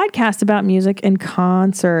started a podcast about music and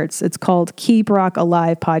concerts. It's called Keep Rock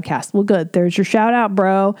Alive Podcast. Well, good. There's your shout out,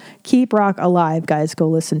 bro. Keep Rock Alive. Guys, go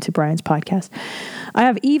listen to Brian's podcast. I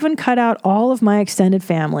have even cut out all of my extended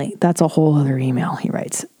family. That's a whole other email, he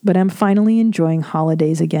writes. But I'm finally enjoying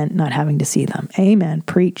holidays again, not having to see them. Amen.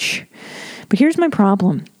 Preach. But here's my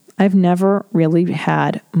problem. I've never really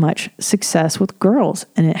had much success with girls,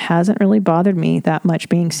 and it hasn't really bothered me that much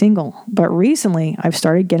being single. But recently, I've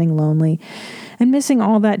started getting lonely and missing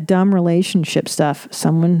all that dumb relationship stuff,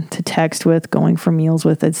 someone to text with, going for meals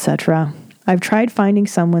with, etc. I've tried finding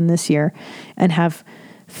someone this year and have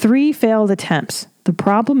 3 failed attempts. The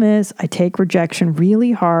problem is I take rejection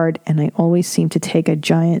really hard, and I always seem to take a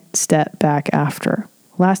giant step back after.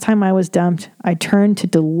 Last time I was dumped, I turned to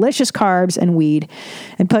delicious carbs and weed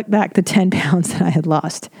and put back the 10 pounds that I had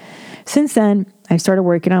lost. Since then, I started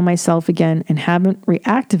working on myself again and haven't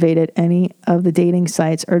reactivated any of the dating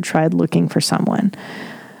sites or tried looking for someone.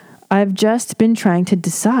 I've just been trying to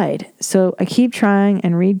decide. So I keep trying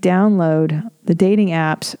and re-download the dating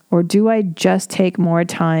apps, or do I just take more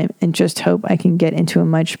time and just hope I can get into a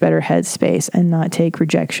much better headspace and not take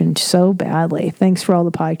rejection so badly? Thanks for all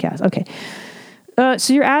the podcasts. Okay.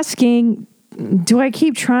 So you're asking, do I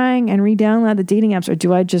keep trying and re-download the dating apps, or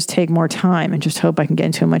do I just take more time and just hope I can get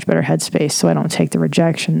into a much better headspace so I don't take the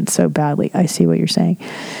rejection so badly? I see what you're saying.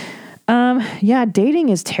 Yeah, dating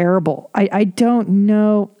is terrible. I don't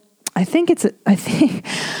know. I think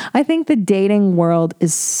the dating world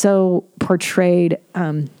is so portrayed,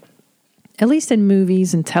 at least in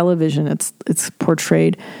movies and television, it's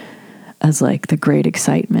portrayed as like the great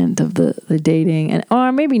excitement of the dating, and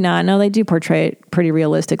or maybe not. No, they do portray it pretty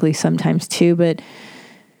realistically sometimes too, but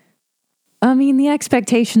I mean, the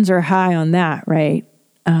expectations are high on that, right?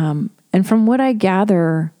 And from what I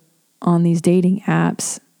gather on these dating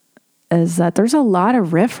apps is that there's a lot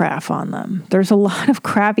of riffraff on them. There's a lot of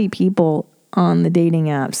crappy people on the dating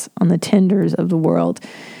apps, on the Tinders of the world.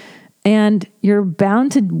 And you're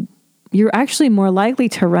actually more likely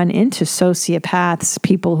to run into sociopaths,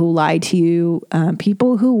 people who lie to you,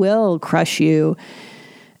 people who will crush you,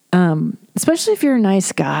 especially if you're a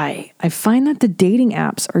nice guy. I find that the dating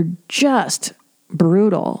apps are just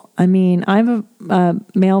brutal. I mean, I have a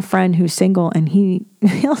male friend who's single, and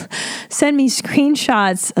he'll send me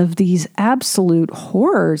screenshots of these absolute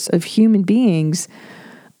horrors of human beings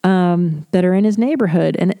that are in his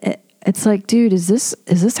neighborhood. And it's like, dude, is this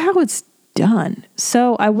how it's done?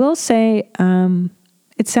 So I will say,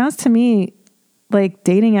 it sounds to me like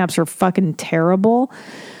dating apps are fucking terrible.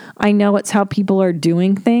 I know it's how people are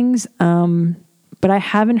doing things, but I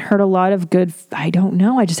haven't heard a lot of good, I don't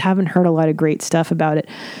know. I just haven't heard a lot of great stuff about it.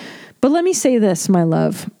 But let me say this, my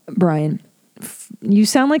love, Brian, you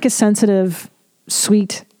sound like a sensitive,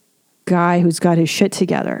 sweet guy who's got his shit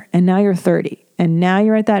together. And now you're 30. And now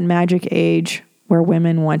you're at that magic age where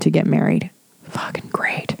women want to get married. Fucking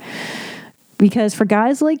great. Because for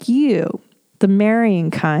guys like you, the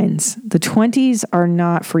marrying kinds, the 20s are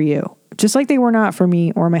not for you. Just like they were not for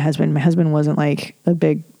me or my husband. My husband wasn't like a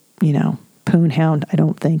big, poon hound, I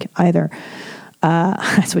don't think either.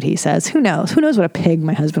 That's what he says. Who knows? Who knows what a pig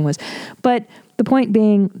my husband was? But the point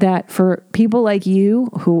being that for people like you,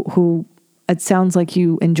 who it sounds like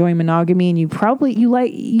you enjoy monogamy, and you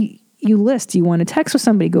list, you want to text with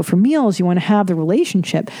somebody, go for meals, you want to have the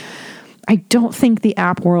relationship. I don't think the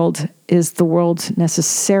app world is the world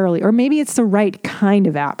necessarily, or maybe it's the right kind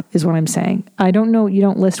of app is what I'm saying. I don't know. You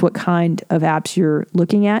don't list what kind of apps you're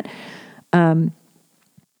looking at.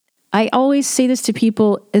 I always say this to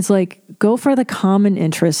people, it's like, go for the common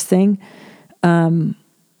interest thing.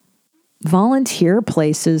 Volunteer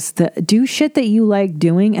places that do shit that you like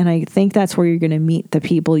doing. And I think that's where you're going to meet the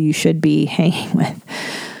people you should be hanging with.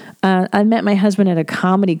 I met my husband at a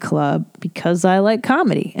comedy club because I like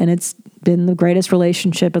comedy, and it's been the greatest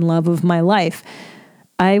relationship and love of my life.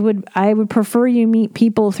 I would prefer you meet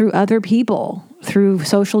people through other people, through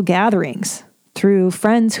social gatherings, through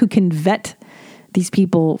friends who can vet these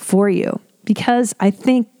people for you, because I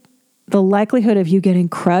think the likelihood of you getting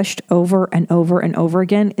crushed over and over and over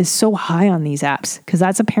again is so high on these apps, because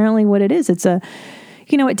that's apparently what it is. It's it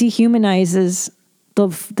dehumanizes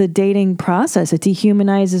the dating process. It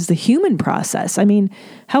dehumanizes the human process. I mean,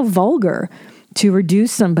 how vulgar to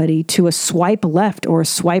reduce somebody to a swipe left or a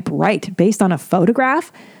swipe right based on a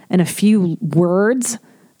photograph and a few words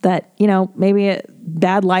that, maybe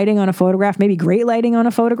bad lighting on a photograph, maybe great lighting on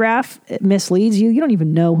a photograph, it misleads you. You don't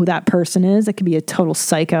even know who that person is. It could be a total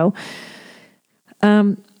psycho.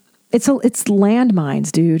 It's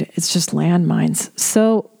landmines, dude. It's just landmines.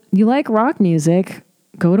 So you like rock music,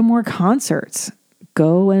 go to more concerts.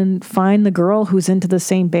 Go and find the girl who's into the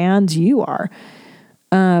same bands you are.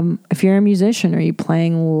 If you're a musician, are you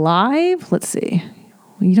playing live? Let's see.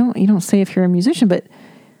 You don't say if you're a musician, but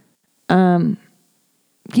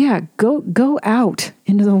yeah, go out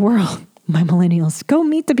into the world, my millennials. Go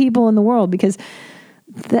meet the people in the world, because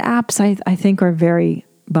the apps I think are very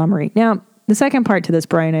bummery. Now, the second part to this,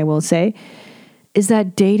 Brian, I will say, is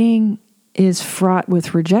that dating is fraught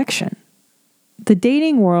with rejection. The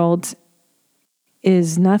dating world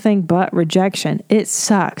is nothing but rejection. It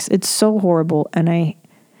sucks. It's so horrible. And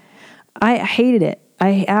I hated it.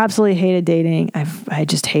 I absolutely hated dating. I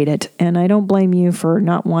just hate it. And I don't blame you for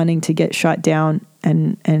not wanting to get shot down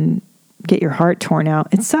and get your heart torn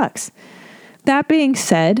out. It sucks. That being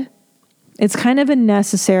said, it's kind of a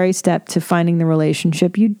necessary step to finding the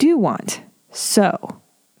relationship you do want. So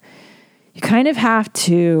you kind of have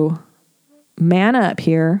to man up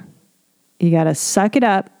here. You got to suck it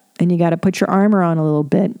up, and you got to put your armor on a little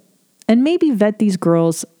bit, and maybe vet these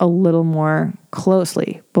girls a little more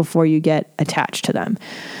closely before you get attached to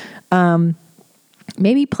them.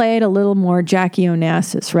 Maybe play it a little more Jackie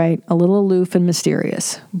Onassis, right? A little aloof and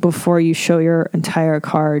mysterious before you show your entire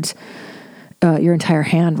cards, your entire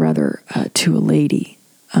hand rather, to a lady.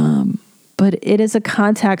 But it is a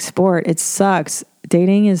contact sport. It sucks.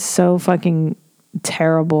 Dating is so fucking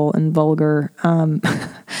terrible and vulgar.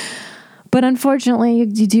 But unfortunately,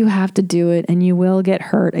 you do have to do it, and you will get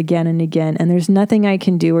hurt again and again. And there's nothing I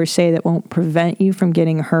can do or say that won't prevent you from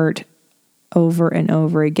getting hurt over and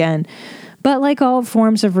over again. But like all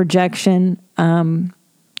forms of rejection,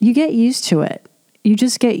 you get used to it. You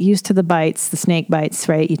just get used to the bites, the snake bites,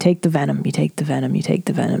 right? You take the venom, you take the venom, you take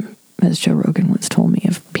the venom, as Joe Rogan once told me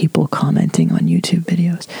of people commenting on YouTube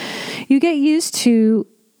videos. You get used to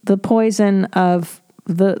the poison of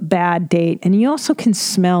the bad date, and you also can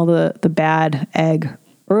smell the bad egg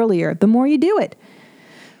earlier the more you do it.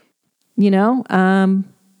 You know,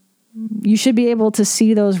 you should be able to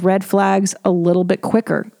see those red flags a little bit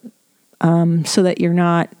quicker, so that you're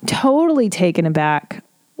not totally taken aback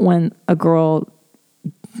when a girl,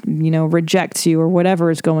 you know, rejects you or whatever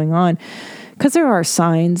is going on. Because there are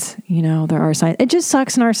signs, there are signs. It just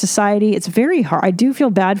sucks in our society. It's very hard. I do feel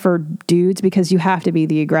bad for dudes, because you have to be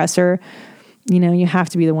the aggressor. You have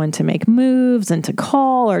to be the one to make moves and to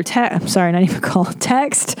call or text. Sorry, not even call,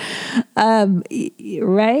 text.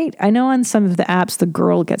 Right? I know on some of the apps, the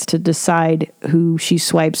girl gets to decide who she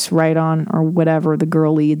swipes right on or whatever. The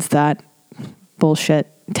girl leads that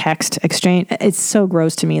bullshit text exchange. It's so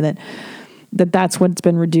gross to me that's what it's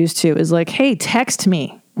been reduced to, is like, hey, text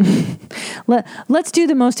me. Let's do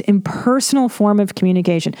the most impersonal form of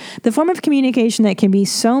communication. The form of communication that can be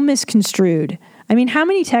so misconstrued. I mean, how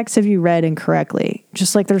many texts have you read incorrectly?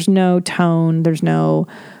 Just like there's no tone, there's no,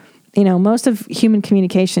 most of human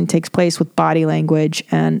communication takes place with body language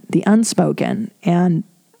and the unspoken. And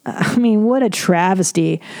I mean, what a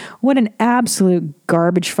travesty. What an absolute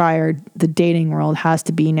garbage fire the dating world has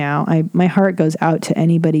to be now. My heart goes out to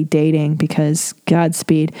anybody dating, because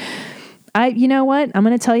Godspeed. You know what? I'm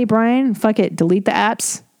going to tell you, Brian, fuck it. Delete the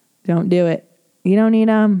apps. Don't do it. You don't need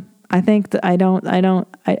them. I think that I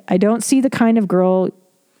don't see the kind of girl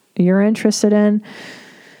you're interested in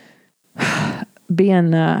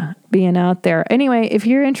being out there. Anyway, if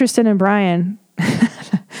you're interested in Brian,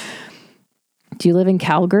 do you live in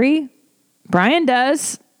Calgary? Brian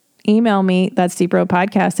does. Email me. That's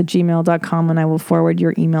deeproadpodcast@gmail.com, and I will forward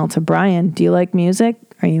your email to Brian. Do you like music?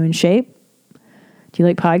 Are you in shape? Do you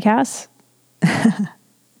like podcasts?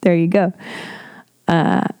 There you go.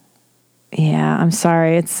 Yeah, I'm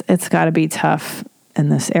sorry. It's got to be tough in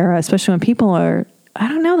this era, especially when people are, I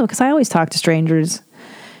don't know though, because I always talk to strangers.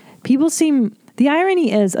 The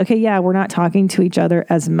irony is, okay, yeah, we're not talking to each other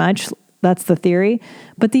as much. That's the theory.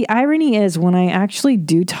 But the irony is, when I actually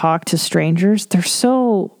do talk to strangers, they're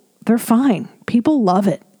fine. People love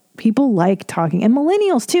it. People like talking. And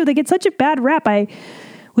millennials too, they get such a bad rap. I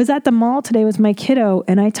was at the mall today with my kiddo,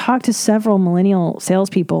 and I talked to several millennial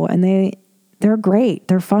salespeople, and they're great.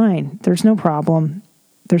 They're fine. There's no problem.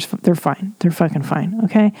 They're fine. They're fucking fine.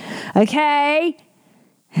 Okay. Okay.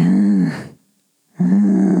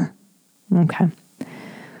 Okay.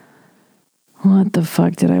 What the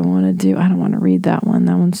fuck did I want to do? I don't want to read that one.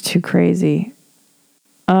 That one's too crazy.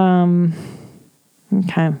 Okay.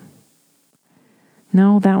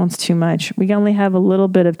 No, that one's too much. We only have a little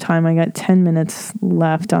bit of time. I got 10 minutes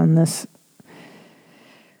left on this.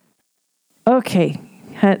 Okay.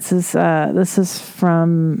 This is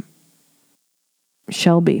from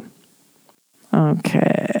Shelby.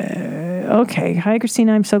 Okay. Hi,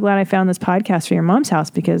 Christina. I'm so glad I found this podcast for your mom's house,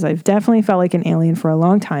 because I've definitely felt like an alien for a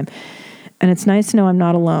long time. And it's nice to know I'm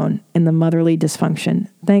not alone in the motherly dysfunction.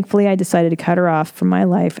 Thankfully, I decided to cut her off from my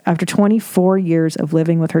life after 24 years of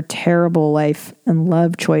living with her terrible life and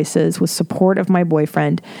love choices with support of my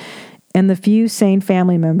boyfriend and the few sane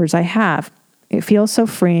family members I have. It feels so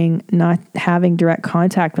freeing not having direct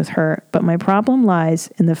contact with her, but my problem lies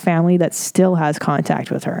in the family that still has contact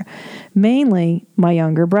with her, mainly my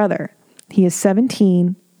younger brother. He is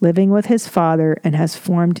 17, living with his father, and has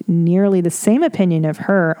formed nearly the same opinion of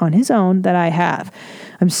her on his own that I have.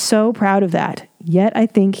 I'm so proud of that. Yet I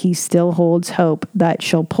think he still holds hope that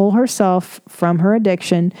she'll pull herself from her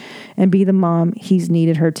addiction and be the mom he's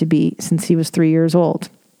needed her to be since he was 3 years old.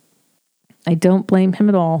 I don't blame him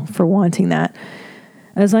at all for wanting that,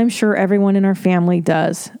 as I'm sure everyone in our family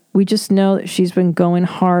does. We just know that she's been going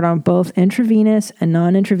hard on both intravenous and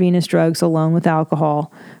non-intravenous drugs along with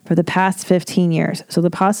alcohol for the past 15 years. So the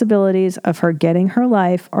possibilities of her getting her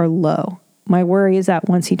life are low. My worry is that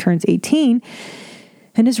once he turns 18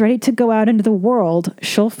 and is ready to go out into the world,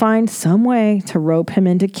 she'll find some way to rope him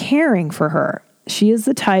into caring for her. She is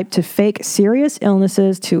the type to fake serious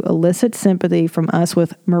illnesses to elicit sympathy from us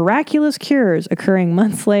with miraculous cures occurring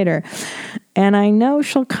months later. And I know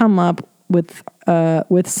she'll come up with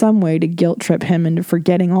some way to guilt trip him into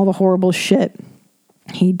forgetting all the horrible shit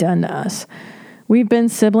he'd done to us. We've been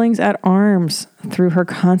siblings at arms through her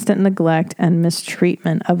constant neglect and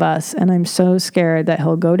mistreatment of us, and I'm so scared that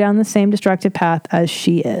he'll go down the same destructive path as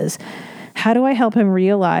she is. How do I help him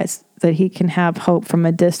realize that he can have hope from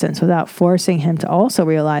a distance without forcing him to also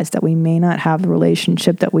realize that we may not have the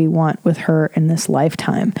relationship that we want with her in this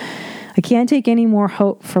lifetime? I can't take any more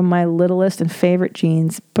hope from my littlest and favorite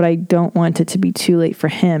genes, but I don't want it to be too late for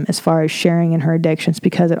him as far as sharing in her addictions,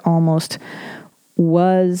 because it almost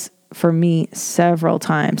was for me several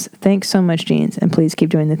times. Thanks so much, Jeans, and please keep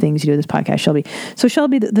doing the things you do with this podcast, Shelby. So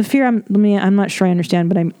Shelby, the fear, I'm not sure I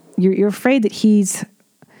understand, but you're afraid that he's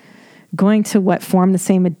going to form the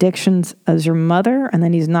same addictions as your mother, and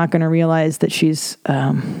then he's not going to realize that she's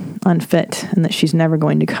unfit and that she's never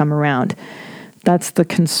going to come around. That's the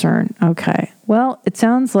concern. Okay. Well, it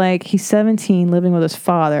sounds like he's 17 living with his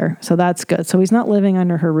father, so that's good. So he's not living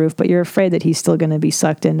under her roof, but you're afraid that he's still going to be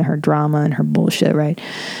sucked into her drama and her bullshit, right?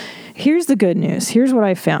 Here's the good news. Here's what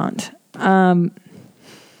I found.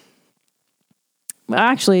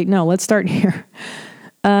 Actually, no, let's start here.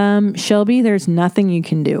 Shelby, there's nothing you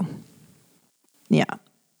can do. Yeah.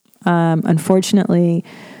 Unfortunately,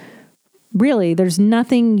 really, there's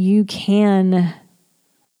nothing you can't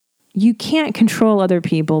control other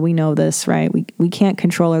people. We know this, right? We can't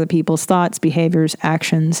control other people's thoughts, behaviors,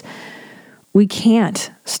 actions. We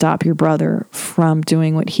can't stop your brother from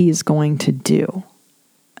doing what he's going to do.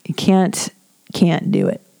 You can't do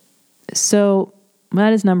it. So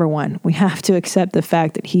that is number one. We have to accept the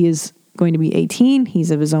fact that he is going to be 18.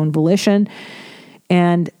 He's of his own volition.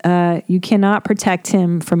 And you cannot protect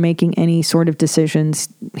him from making any sort of decisions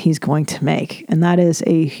he's going to make. And that is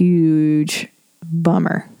a huge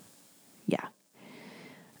bummer. Yeah.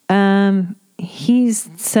 He's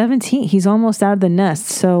 17. He's almost out of the nest.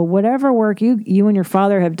 So whatever work you and your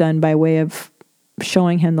father have done by way of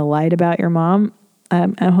showing him the light about your mom,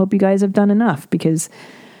 I hope you guys have done enough, because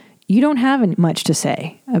you don't have much to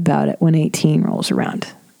say about it when 18 rolls around.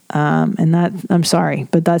 And that, I'm sorry,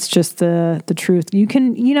 but that's just the truth. You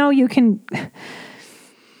can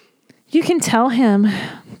tell him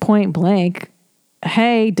point blank,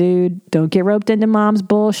 hey, dude, don't get roped into mom's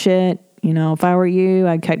bullshit. You know, if I were you,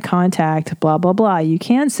 I'd cut contact, blah, blah, blah. You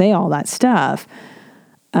can say all that stuff.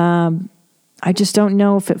 I just don't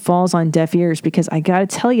know if it falls on deaf ears, because I got to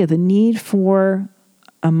tell you, the need for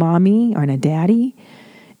a mommy or a daddy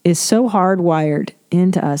is so hardwired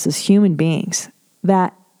into us as human beings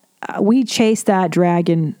that we chase that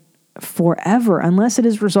dragon forever unless it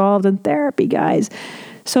is resolved in therapy, guys.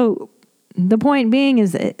 So the point being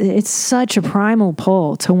is that it's such a primal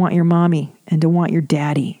pull to want your mommy and to want your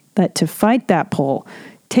daddy, that to fight that pull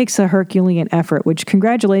takes a Herculean effort, which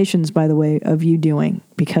congratulations, by the way, of you doing,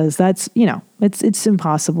 because that's, it's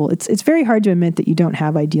impossible. It's very hard to admit that you don't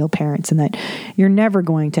have ideal parents and that you're never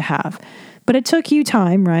going to have. But it took you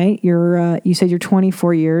time, right? You said you're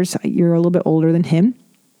 24 years. You're a little bit older than him.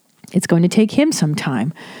 It's going to take him some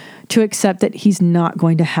time to accept that he's not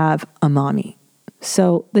going to have a mommy.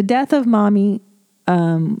 So the death of mommy,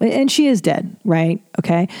 and she is dead, right?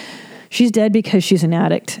 Okay. She's dead because she's an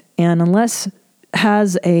addict. And unless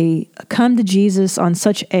has a come to Jesus on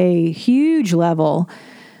such a huge level,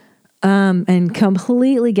 and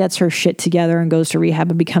completely gets her shit together and goes to rehab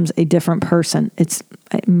and becomes a different person, it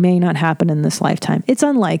may not happen in this lifetime. It's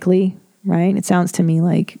unlikely, right? It sounds to me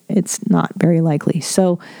like it's not very likely.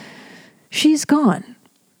 So she's gone.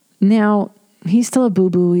 Now, he's still a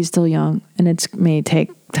boo-boo. He's still young, and it may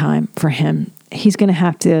take time for him. He's going to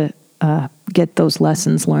have to get those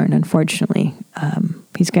lessons learned, unfortunately.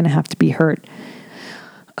 He's going to have to be hurt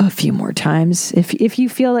a few more times. If you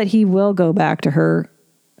feel that he will go back to her,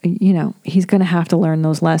 he's going to have to learn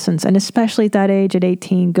those lessons. And especially at that age, at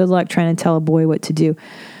 18, good luck trying to tell a boy what to do.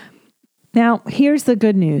 Now, here's the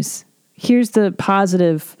good news. Here's the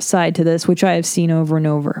positive side to this, which I have seen over and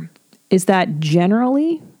over, is that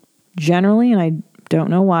generally, and I don't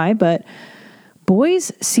know why, but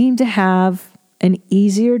boys seem to have an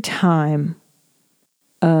easier time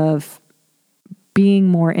of being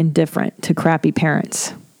more indifferent to crappy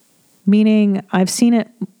parents. Meaning, I've seen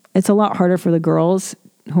it's a lot harder for the girls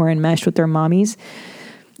who are enmeshed with their mommies.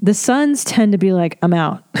 The sons tend to be like, I'm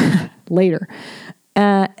out later.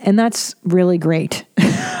 And that's really great.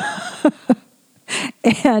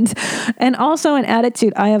 And also an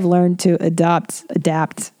attitude I have learned to adapt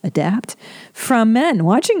from men,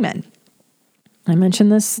 watching men. I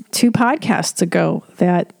mentioned this 2 podcasts ago,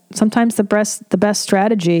 that sometimes the best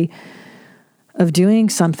strategy of doing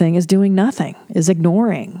something is doing nothing, is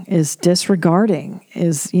ignoring, is disregarding,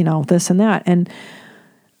 is, this and that. And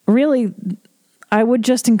really, I would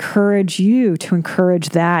just encourage you to encourage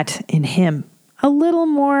that in him. A little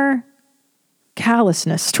more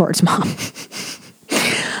callousness towards mom.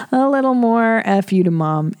 A little more F you to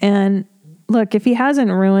mom. And look, if he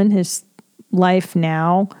hasn't ruined his life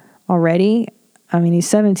now already, I mean, he's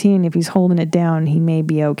 17. If he's holding it down, he may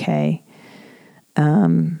be okay.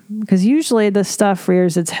 Because usually the stuff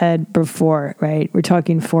rears its head before, right? We're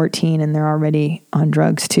talking 14 and they're already on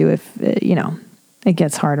drugs too. If, it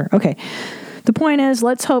gets harder. Okay. The point is,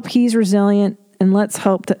 let's hope he's resilient, and let's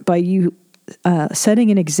hope that by you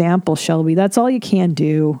setting an example, Shelby, that's all you can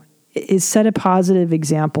do, is set a positive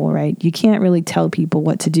example, right? You can't really tell people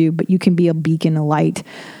what to do, but you can be a beacon, a light.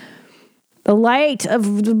 The light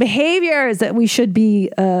of the behaviors that we should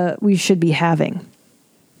be having.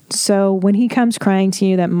 So when he comes crying to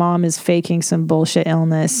you that mom is faking some bullshit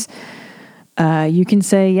illness, you can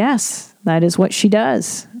say, yes, that is what she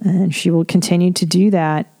does, and she will continue to do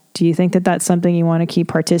that. Do you think that that's something you want to keep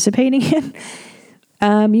participating in?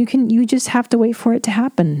 You just have to wait for it to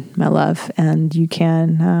happen, my love, and you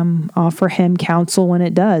can offer him counsel when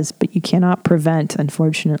it does, but you cannot prevent,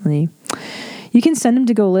 unfortunately. You can send him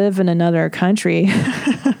to go live in another country,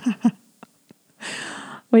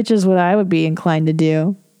 which is what I would be inclined to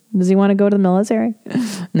do. Does he want to go to the military?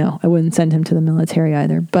 No, I wouldn't send him to the military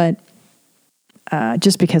either, but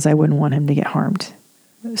just because I wouldn't want him to get harmed.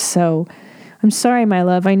 So I'm sorry, my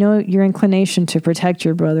love. I know your inclination to protect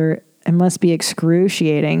your brother. It must be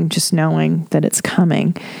excruciating just knowing that it's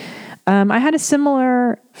coming. I had a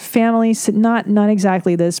similar family, not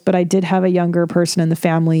exactly this, but I did have a younger person in the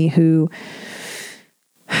family who,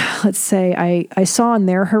 let's say, I saw on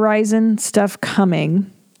their horizon stuff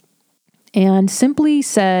coming and simply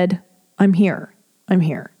said, I'm here.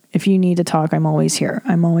 If you need to talk, I'm always here.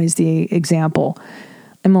 I'm always the example.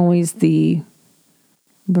 I'm always the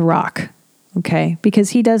rock, okay? Because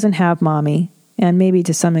he doesn't have mommy. And maybe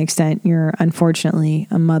to some extent, you're unfortunately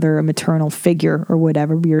a mother, a maternal figure or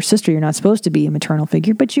whatever. Your sister, you're not supposed to be a maternal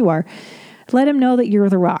figure, but you are. Let him know that you're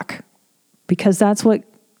the rock, because that's what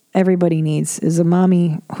everybody needs, is a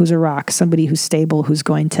mommy who's a rock, somebody who's stable, who's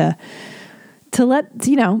going to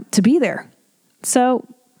be there. So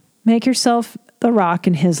make yourself the rock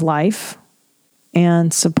in his life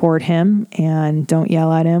and support him, and don't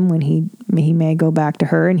yell at him when he may go back to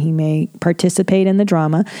her and he may participate in the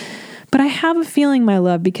drama. But I have a feeling, my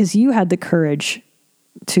love, because you had the courage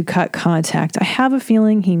to cut contact, I have a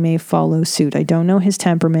feeling he may follow suit. I don't know his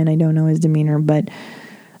temperament. I don't know his demeanor. But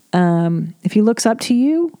if he looks up to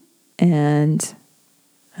you, and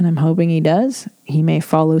I'm hoping he does, he may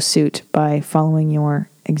follow suit by following your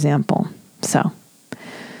example. So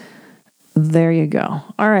there you go.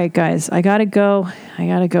 All right, guys, I got to go.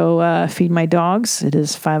 Feed my dogs. It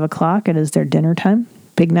is 5:00. It is their dinner time.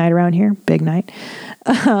 Big night around here. Big night.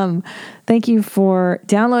 Thank you for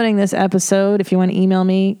downloading this episode. If you want to email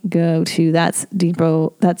me, go to that's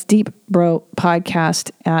deepbro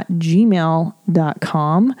podcast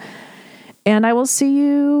 @gmail.com. And I will see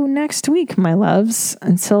you next week, my loves.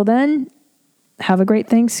 Until then, have a great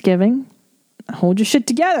Thanksgiving. Hold your shit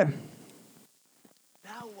together.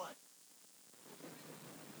 Now what?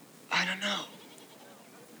 I don't know.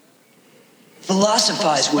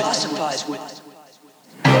 Philosophize with it.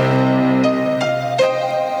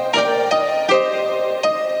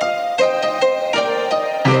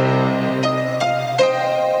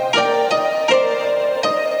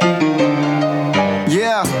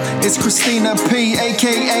 It's Christina P,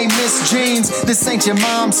 aka Miss Jeans. This ain't your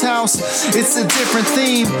mom's house, it's a different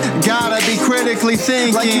theme. Gotta be critically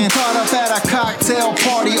thinking. Like you caught up at a cocktail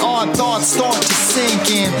party, odd thoughts start to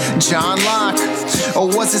sink in. John Locke, or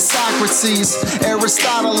was it Socrates?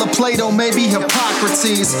 Aristotle or Plato, maybe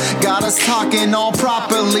Hippocrates. Got us talking all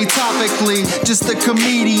properly, topically. Just a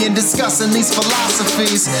comedian discussing these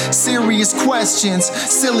philosophies. Serious questions,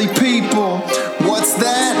 silly people. What's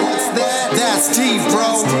that? That's deep,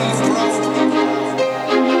 bro.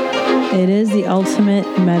 It is the ultimate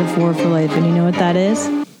metaphor for life, and you know what that is?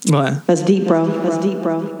 What? That's deep, bro. That's deep,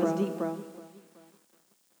 bro. That's deep, bro.